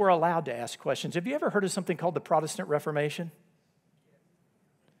 churches were allowed to ask questions. Have you ever heard of something called the Protestant Reformation?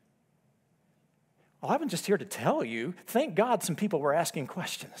 Well, I'm just here to tell you, thank God some people were asking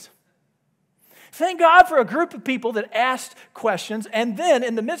questions. Thank God for a group of people that asked questions, and then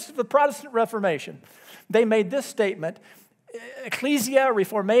in the midst of the Protestant Reformation, they made this statement, Ecclesia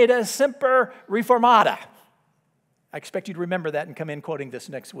Reformata Semper Reformata. I expect you to remember that and come in quoting this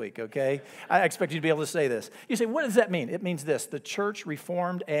next week, okay? I expect you to be able to say this. You say, what does that mean? It means this, the church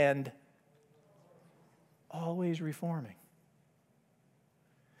reformed and always reforming.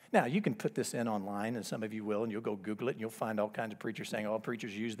 Now, you can put this in online, and some of you will, and you'll go Google it, and you'll find all kinds of preachers saying, oh,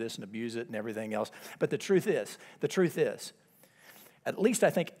 preachers use this and abuse it and everything else. But the truth is, at least I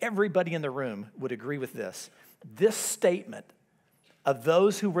think everybody in the room would agree with this. This statement of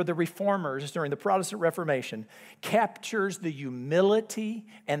those who were the reformers during the Protestant Reformation captures the humility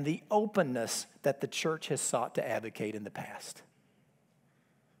and the openness that the church has sought to advocate in the past.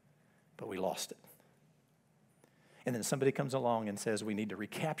 But we lost it. And then somebody comes along and says we need to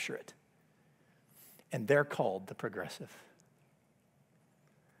recapture it. And they're called the progressive.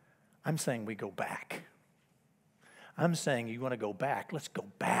 I'm saying we go back. I'm saying you want to go back. Let's go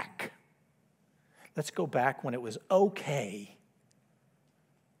back. Let's go back when it was okay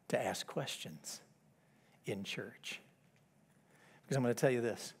to ask questions in church. Because I'm going to tell you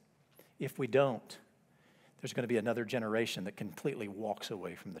this. If we don't, there's going to be another generation that completely walks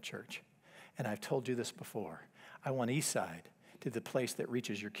away from the church. And I've told you this before. I want Eastside to the place that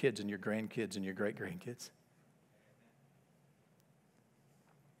reaches your kids and your grandkids and your great-grandkids.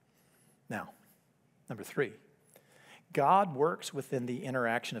 Now, number 3, God works within the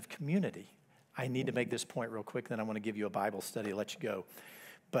interaction of community. I need to make this point real quick, then I want to give you a Bible study, let you go.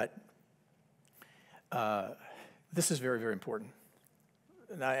 But this is very, very important.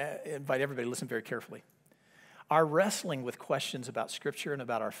 And I invite everybody to listen very carefully. Our wrestling with questions about Scripture and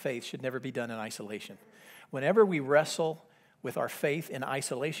about our faith should never be done in isolation. Whenever we wrestle with our faith in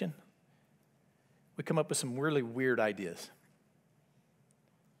isolation, we come up with some really weird ideas.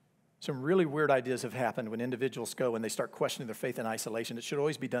 Some really weird ideas have happened when individuals go and they start questioning their faith in isolation. It should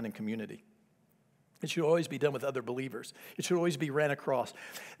always be done in community. It should always be done with other believers. It should always be ran across.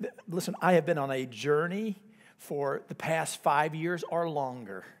 Listen, I have been on a journey for the past 5 years or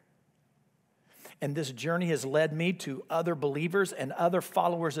longer. And this journey has led me to other believers and other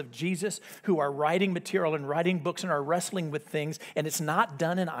followers of Jesus who are writing material and writing books and are wrestling with things, and it's not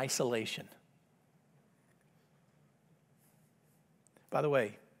done in isolation. By the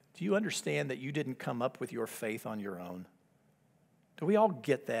way, do you understand that you didn't come up with your faith on your own? Do we all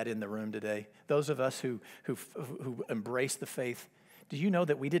get that in the room today? Those of us who embrace the faith, do you know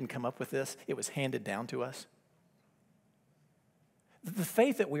that we didn't come up with this? It was handed down to us. The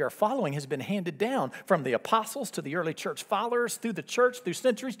faith that we are following has been handed down from the apostles to the early church followers, through the church, through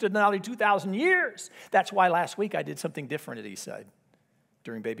centuries, to nearly 2,000 years. That's why last week I did something different at Eastside.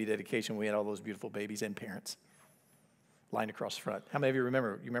 During baby dedication, we had all those beautiful babies and parents lined across the front. How many of you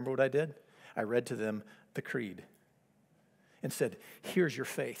remember? You remember what I did? I read to them the creed and said, here's your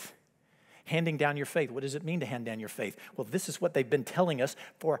faith. Handing down your faith. What does it mean to hand down your faith? Well, this is what they've been telling us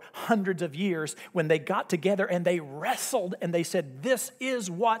for hundreds of years when they got together and they wrestled and they said, this is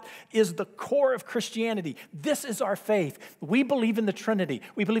what is the core of Christianity. This is our faith. We believe in the Trinity.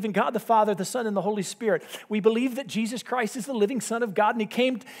 We believe in God the Father, the Son, and the Holy Spirit. We believe that Jesus Christ is the living Son of God and He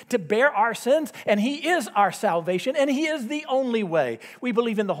came to bear our sins and He is our salvation and He is the only way. We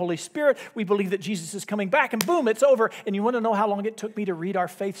believe in the Holy Spirit. We believe that Jesus is coming back and boom, it's over. And you want to know how long it took me to read our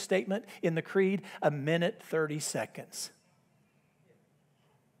faith statement in the creed? 1 minute, 30 seconds.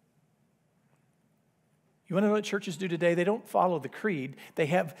 You want to know what churches do today? They don't follow the creed. They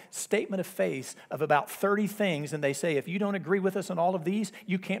have statement of faith of about 30 things, and they say, if you don't agree with us on all of these,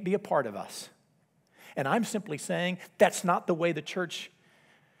 you can't be a part of us. And I'm simply saying that's not the way the church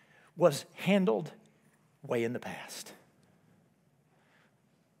was handled way in the past.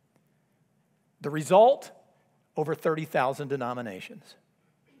 The result over 30,000 denominations,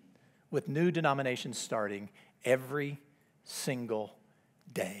 with new denominations starting every single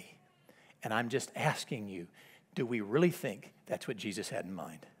day. And I'm just asking you, do we really think that's what Jesus had in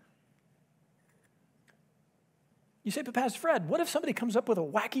mind? You say, but Pastor Fred, what if somebody comes up with a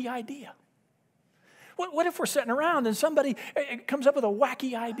wacky idea? What if we're sitting around and somebody comes up with a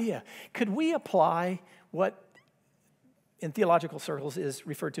wacky idea? Could we apply what in theological circles is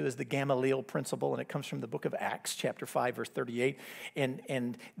referred to as the Gamaliel principle, and it comes from the book of Acts, chapter 5, verse 38.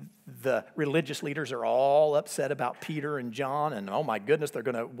 And the religious leaders are all upset about Peter and John, and oh my goodness,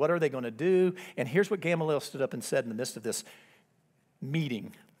 what are they going to do? And here's what Gamaliel stood up and said in the midst of this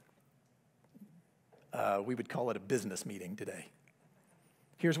meeting. We would call it a business meeting today.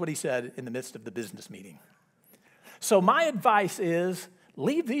 Here's what he said in the midst of the business meeting. So my advice is,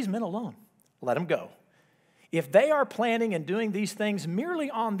 leave these men alone. Let them go. If they are planning and doing these things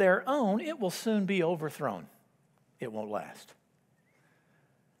merely on their own, it will soon be overthrown. It won't last.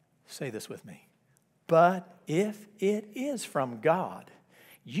 Say this with me. But if it is from God,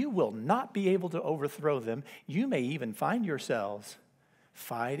 you will not be able to overthrow them. You may even find yourselves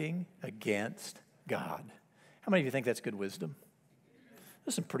fighting against God. How many of you think that's good wisdom?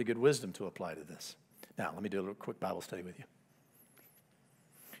 There's some pretty good wisdom to apply to this. Now, let me do a little quick Bible study with you.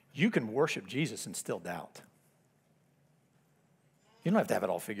 You can worship Jesus and still doubt. You don't have to have it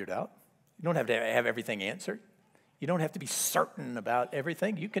all figured out. You don't have to have everything answered. You don't have to be certain about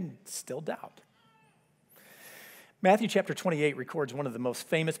everything. You can still doubt. Matthew chapter 28 records one of the most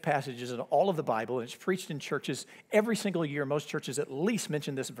famous passages in all of the Bible, and it's preached in churches every single year. Most churches at least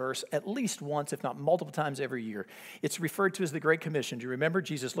mention this verse at least once, if not multiple times every year. It's referred to as the Great Commission. Do you remember?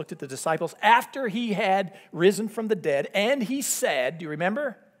 Jesus looked at the disciples after he had risen from the dead, and he said, do you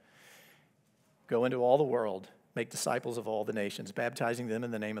remember? Go into all the world, make disciples of all the nations, baptizing them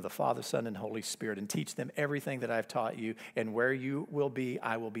in the name of the Father, Son, and Holy Spirit, and teach them everything that I've taught you, and where you will be,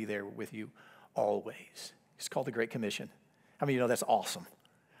 I will be there with you always. It's called the Great Commission. How many of you know that's awesome?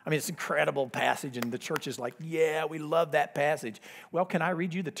 I mean, it's an incredible passage, and the church is like, yeah, we love that passage. Well, can I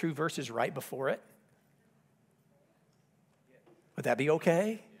read you the 2 verses right before it? Would that be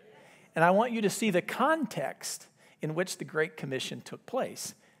okay? And I want you to see the context in which the Great Commission took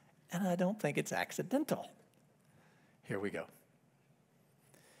place. And I don't think it's accidental. Here we go.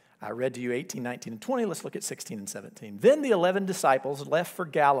 I read to you 18, 19, and 20. Let's look at 16 and 17. Then the 11 disciples left for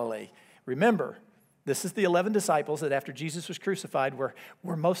Galilee. Remember, this is the 11 disciples that after Jesus was crucified were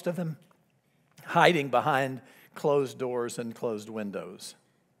most of them hiding behind closed doors and closed windows,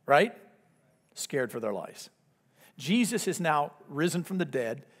 right? Scared for their lives. Jesus is now risen from the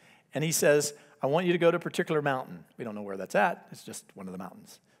dead, and he says, I want you to go to a particular mountain. We don't know where that's at. It's just one of the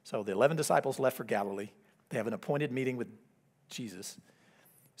mountains. So the 11 disciples left for Galilee. They have an appointed meeting with Jesus.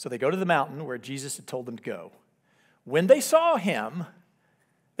 So they go to the mountain where Jesus had told them to go. When they saw him,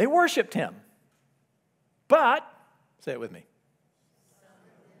 they worshiped him. But, say it with me,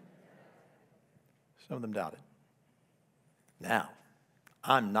 some of them doubted. Now,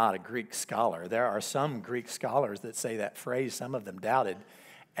 I'm not a Greek scholar. There are some Greek scholars that say that phrase, some of them doubted,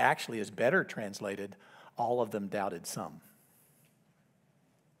 actually is better translated, all of them doubted some.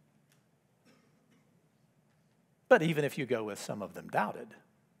 But even if you go with some of them doubted,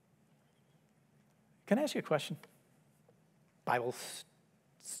 can I ask you a question?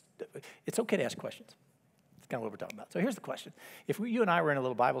 It's okay to ask questions. It's kind of what we're talking about. So here's the question. If you and I were in a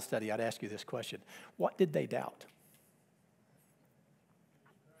little Bible study, I'd ask you this question. What did they doubt?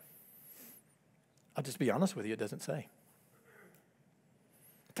 I'll just be honest with you, it doesn't say.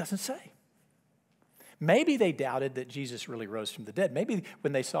 It doesn't say. Maybe they doubted that Jesus really rose from the dead. Maybe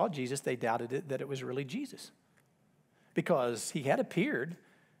when they saw Jesus, they doubted that it was really Jesus. Because he had appeared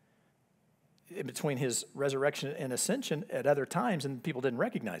in between his resurrection and ascension at other times, and people didn't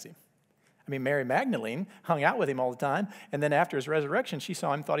recognize him. I mean, Mary Magdalene hung out with him all the time, and then after his resurrection, she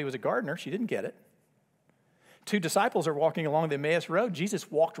saw him, thought he was a gardener. She didn't get it. 2 disciples are walking along the Emmaus Road. Jesus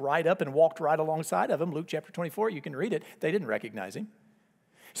walked right up and walked right alongside of them. Luke chapter 24, you can read it. They didn't recognize him.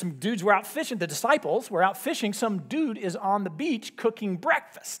 Some dudes were out fishing. The disciples were out fishing. Some dude is on the beach cooking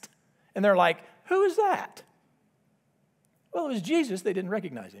breakfast. And they're like, who is that? Well, it was Jesus. They didn't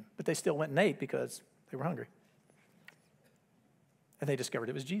recognize him, but they still went and ate because they were hungry. And they discovered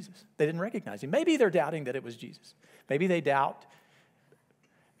it was Jesus. They didn't recognize him. Maybe they're doubting that it was Jesus. Maybe they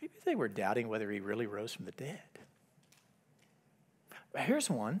were doubting whether he really rose from the dead. Here's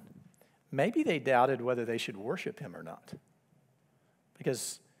one. Maybe they doubted whether they should worship him or not.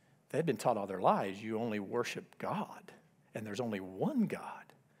 Because they had been taught all their lives, you only worship God, and there's only one God.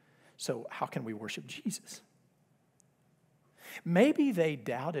 So how can we worship Jesus? Maybe they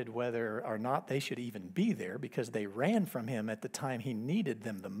doubted whether or not they should even be there because they ran from him at the time he needed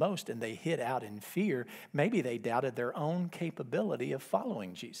them the most and they hid out in fear. Maybe they doubted their own capability of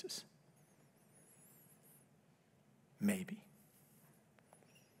following Jesus. Maybe.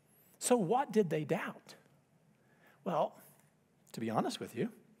 So what did they doubt? Well, to be honest with you,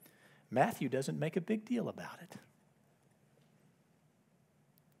 Matthew doesn't make a big deal about it.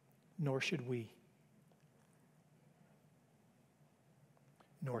 Nor should we.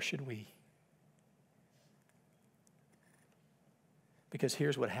 Nor should we. Because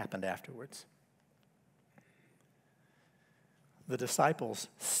here's what happened afterwards. The disciples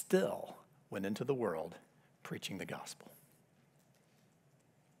still went into the world preaching the gospel.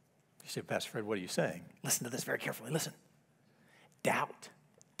 You say, Pastor Fred, what are you saying? Listen to this very carefully. Listen. Doubt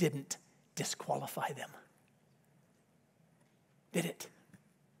didn't disqualify them. Did it?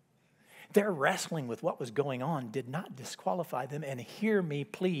 Their wrestling with what was going on did not disqualify them. And hear me,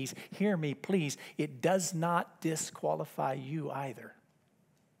 please, it does not disqualify you either.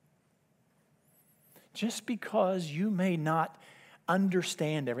 Just because you may not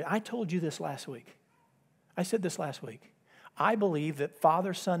understand everything. I told you this last week. I said this last week. I believe that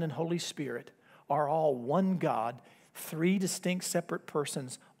Father, Son, and Holy Spirit are all one God, three distinct separate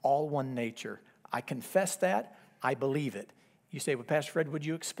persons, all one nature. I confess that. I believe it. You say, well, Pastor Fred, would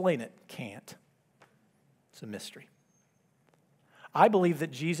you explain it? Can't. It's a mystery. I believe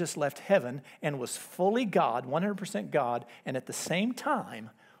that Jesus left heaven and was fully God, 100% God, and at the same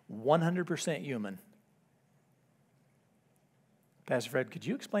time, 100% human. Pastor Fred, could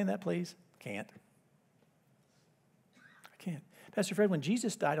you explain that, please? Can't. I can't. Pastor Fred, when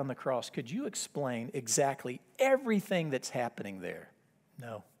Jesus died on the cross, could you explain exactly everything that's happening there?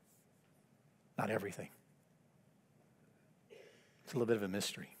 No, not everything. It's a little bit of a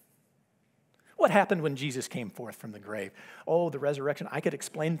mystery. What happened when Jesus came forth from the grave? Oh, the resurrection. I could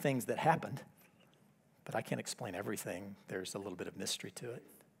explain things that happened, but I can't explain everything. There's a little bit of mystery to it.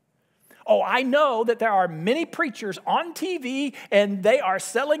 Oh, I know that there are many preachers on TV and they are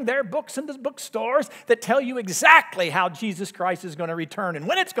selling their books in the bookstores that tell you exactly how Jesus Christ is going to return and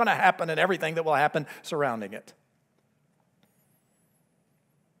when it's going to happen and everything that will happen surrounding it.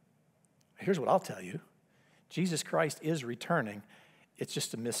 Here's what I'll tell you. Jesus Christ is returning. It's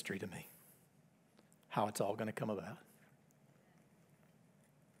just a mystery to me how it's all going to come about.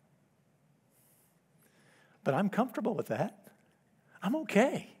 But I'm comfortable with that. I'm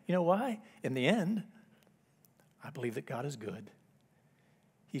okay. You know why? In the end, I believe that God is good.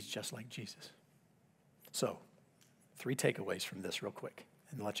 He's just like Jesus. So, 3 takeaways from this real quick,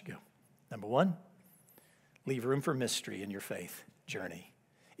 and I'll let you go. Number 1, leave room for mystery in your faith journey.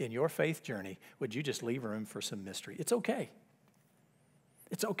 In your faith journey, would you just leave room for some mystery? It's okay.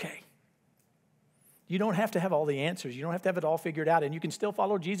 It's okay. You don't have to have all the answers. You don't have to have it all figured out, and you can still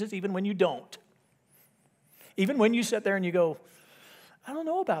follow Jesus even when you don't. Even when you sit there and you go, I don't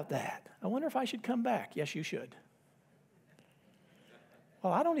know about that. I wonder if I should come back. Yes, you should.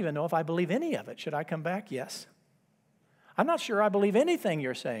 Well, I don't even know if I believe any of it. Should I come back? Yes. I'm not sure I believe anything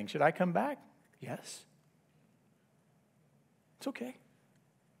you're saying. Should I come back? Yes. It's okay.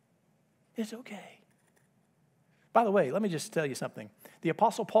 It's okay. By the way, let me just tell you something. The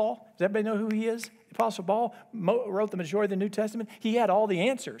Apostle Paul, does everybody know who he is? The Apostle Paul wrote the majority of the New Testament. He had all the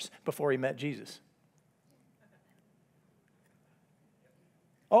answers before he met Jesus.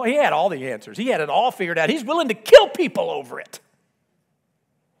 Oh, he had all the answers. He had it all figured out. He's willing to kill people over it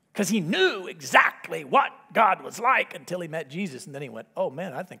because he knew exactly what God was like until he met Jesus. And then he went, oh,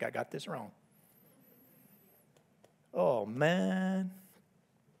 man, I think I got this wrong. Oh, man.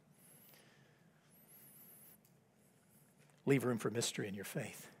 Leave room for mystery in your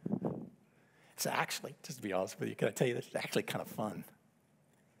faith. It's actually, just to be honest with you, can I tell you this? It's actually kind of fun.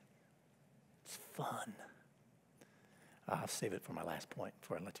 It's fun. I'll save it for my last point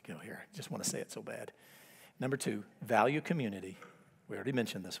before I let you go here. I just want to say it so bad. Number 2, value community. We already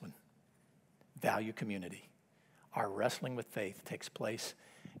mentioned this one. Value community. Our wrestling with faith takes place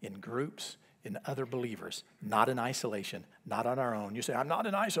in groups, in other believers, not in isolation, not on our own. You say, I'm not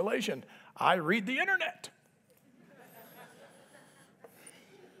in isolation. I read the internet.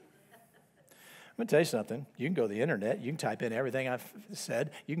 I'm going to tell you something. You can go to the internet. You can type in everything I've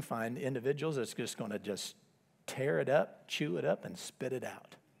said. You can find individuals that's just going to just tear it up, chew it up, and spit it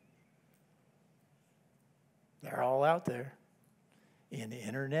out. They're all out there in the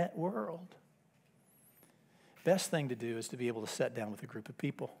internet world. Best thing to do is to be able to sit down with a group of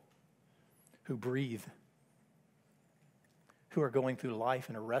people who breathe, who are going through life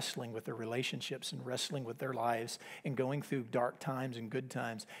and are wrestling with their relationships and wrestling with their lives and going through dark times and good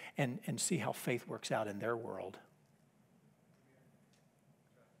times and see how faith works out in their world.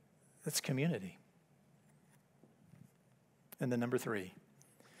 That's community. And then number 3,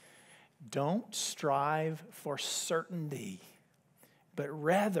 don't strive for certainty, but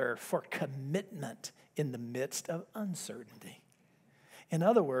rather for commitment in the midst of uncertainty. In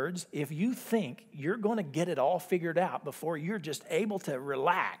other words, if you think you're going to get it all figured out before you're just able to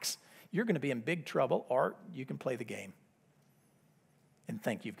relax, you're going to be in big trouble, or you can play the game and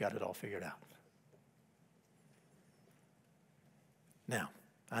think you've got it all figured out. Now,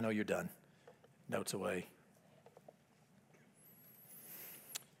 I know you're done. Notes away.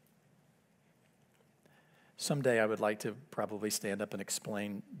 Someday I would like to probably stand up and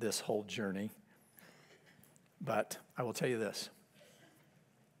explain this whole journey, but I will tell you this.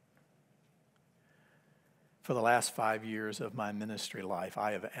 For the last 5 years of my ministry life,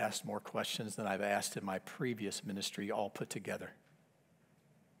 I have asked more questions than I've asked in my previous ministry all put together.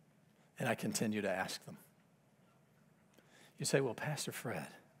 And I continue to ask them. You say, well, Pastor Fred,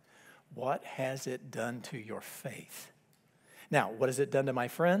 what has it done to your faith? Now, what has it done to my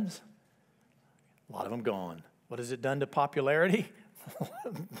friends? A lot of them gone. What has it done to popularity?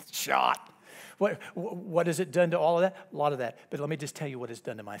 Shot. What has it done to all of that? A lot of that. But let me just tell you what it's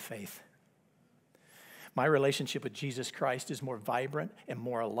done to my faith. My relationship with Jesus Christ is more vibrant and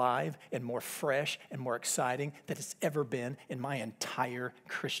more alive and more fresh and more exciting than it's ever been in my entire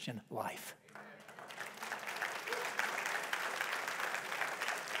Christian life.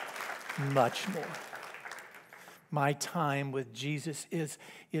 Much more. My time with Jesus is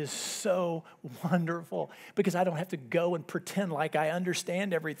so wonderful because I don't have to go and pretend like I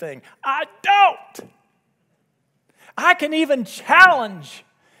understand everything. I don't. I can even challenge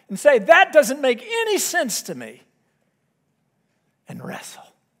and say, that doesn't make any sense to me, and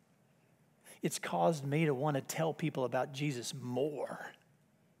wrestle. It's caused me to want to tell people about Jesus more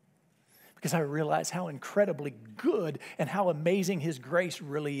because I realize how incredibly good and how amazing His grace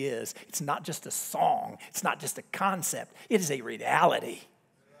really is. It's not just a song. It's not just a concept. It is a reality.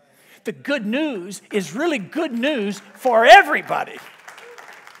 The good news is really good news for everybody.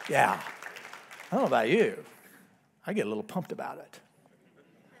 Yeah. I don't know about you. I get a little pumped about it.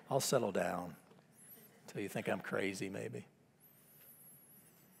 I'll settle down until you think I'm crazy, maybe.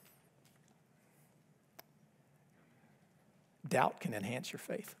 Doubt can enhance your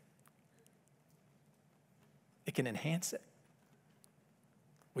faith. It can enhance it.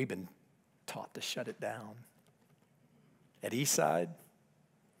 We've been taught to shut it down. At Eastside,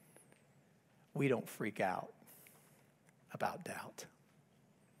 we don't freak out about doubt.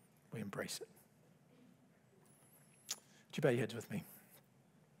 We embrace it. Would you bow your heads with me?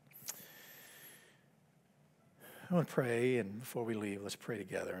 I want to pray, and before we leave, let's pray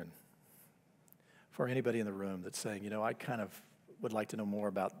together. And for anybody in the room that's saying, you know, I kind of would like to know more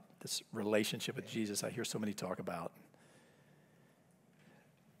about this relationship with Jesus I hear so many talk about.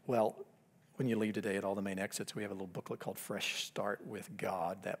 Well, when you leave today at all the main exits, we have a little booklet called Fresh Start with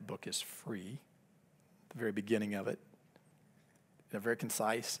God. That book is free. The very beginning of it, in a very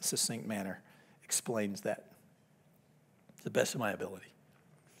concise, succinct manner, explains that to the best of my ability.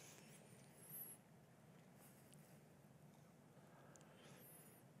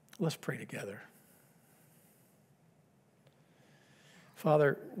 Let's pray together.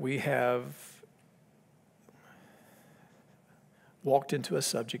 Father, we have walked into a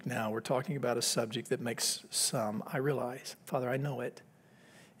subject now. We're talking about a subject that makes some, I realize, Father, I know it.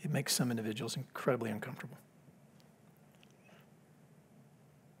 It makes some individuals incredibly uncomfortable.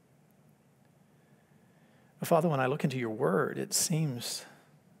 But Father, when I look into your word, it seems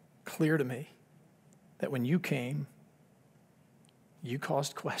clear to me that when you came, you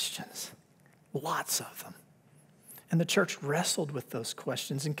caused questions, lots of them. And the church wrestled with those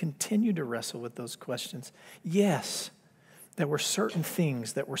questions and continued to wrestle with those questions. Yes, there were certain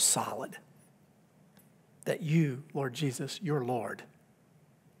things that were solid. That you, Lord Jesus, your Lord,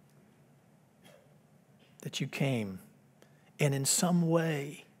 that you came and in some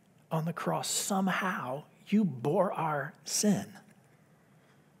way on the cross, somehow you bore our sin.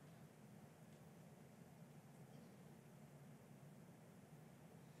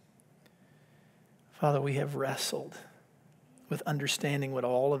 Father, we have wrestled with understanding what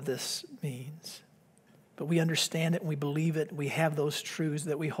all of this means. But we understand it and we believe it. And we have those truths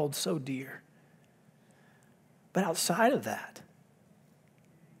that we hold so dear. But outside of that,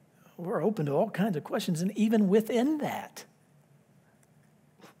 we're open to all kinds of questions. And even within that,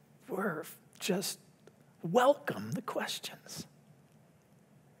 we're just welcome the questions.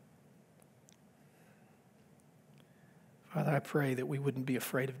 Father, I pray that we wouldn't be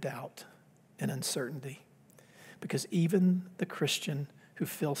afraid of doubt and uncertainty. Because even the Christian who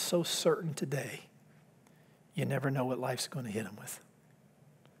feels so certain today, you never know what life's going to hit them with.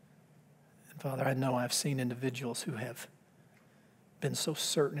 And Father, I know I've seen individuals who have been so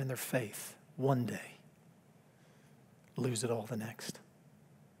certain in their faith one day, lose it all the next.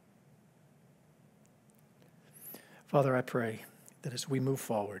 Father, I pray that as we move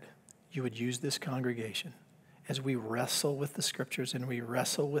forward, you would use this congregation as we wrestle with the scriptures and we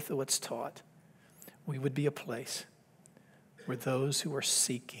wrestle with what's taught. We would be a place where those who are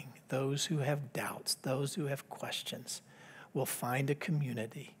seeking, those who have doubts, those who have questions, will find a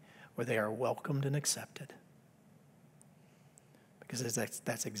community where they are welcomed and accepted. Because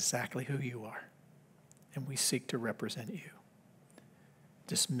that's exactly who you are. And we seek to represent you.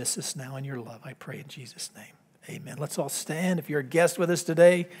 Dismiss us now in your love, I pray in Jesus' name. Amen. Let's all stand. If you're a guest with us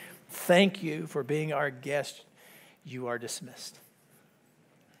today, thank you for being our guest. You are dismissed.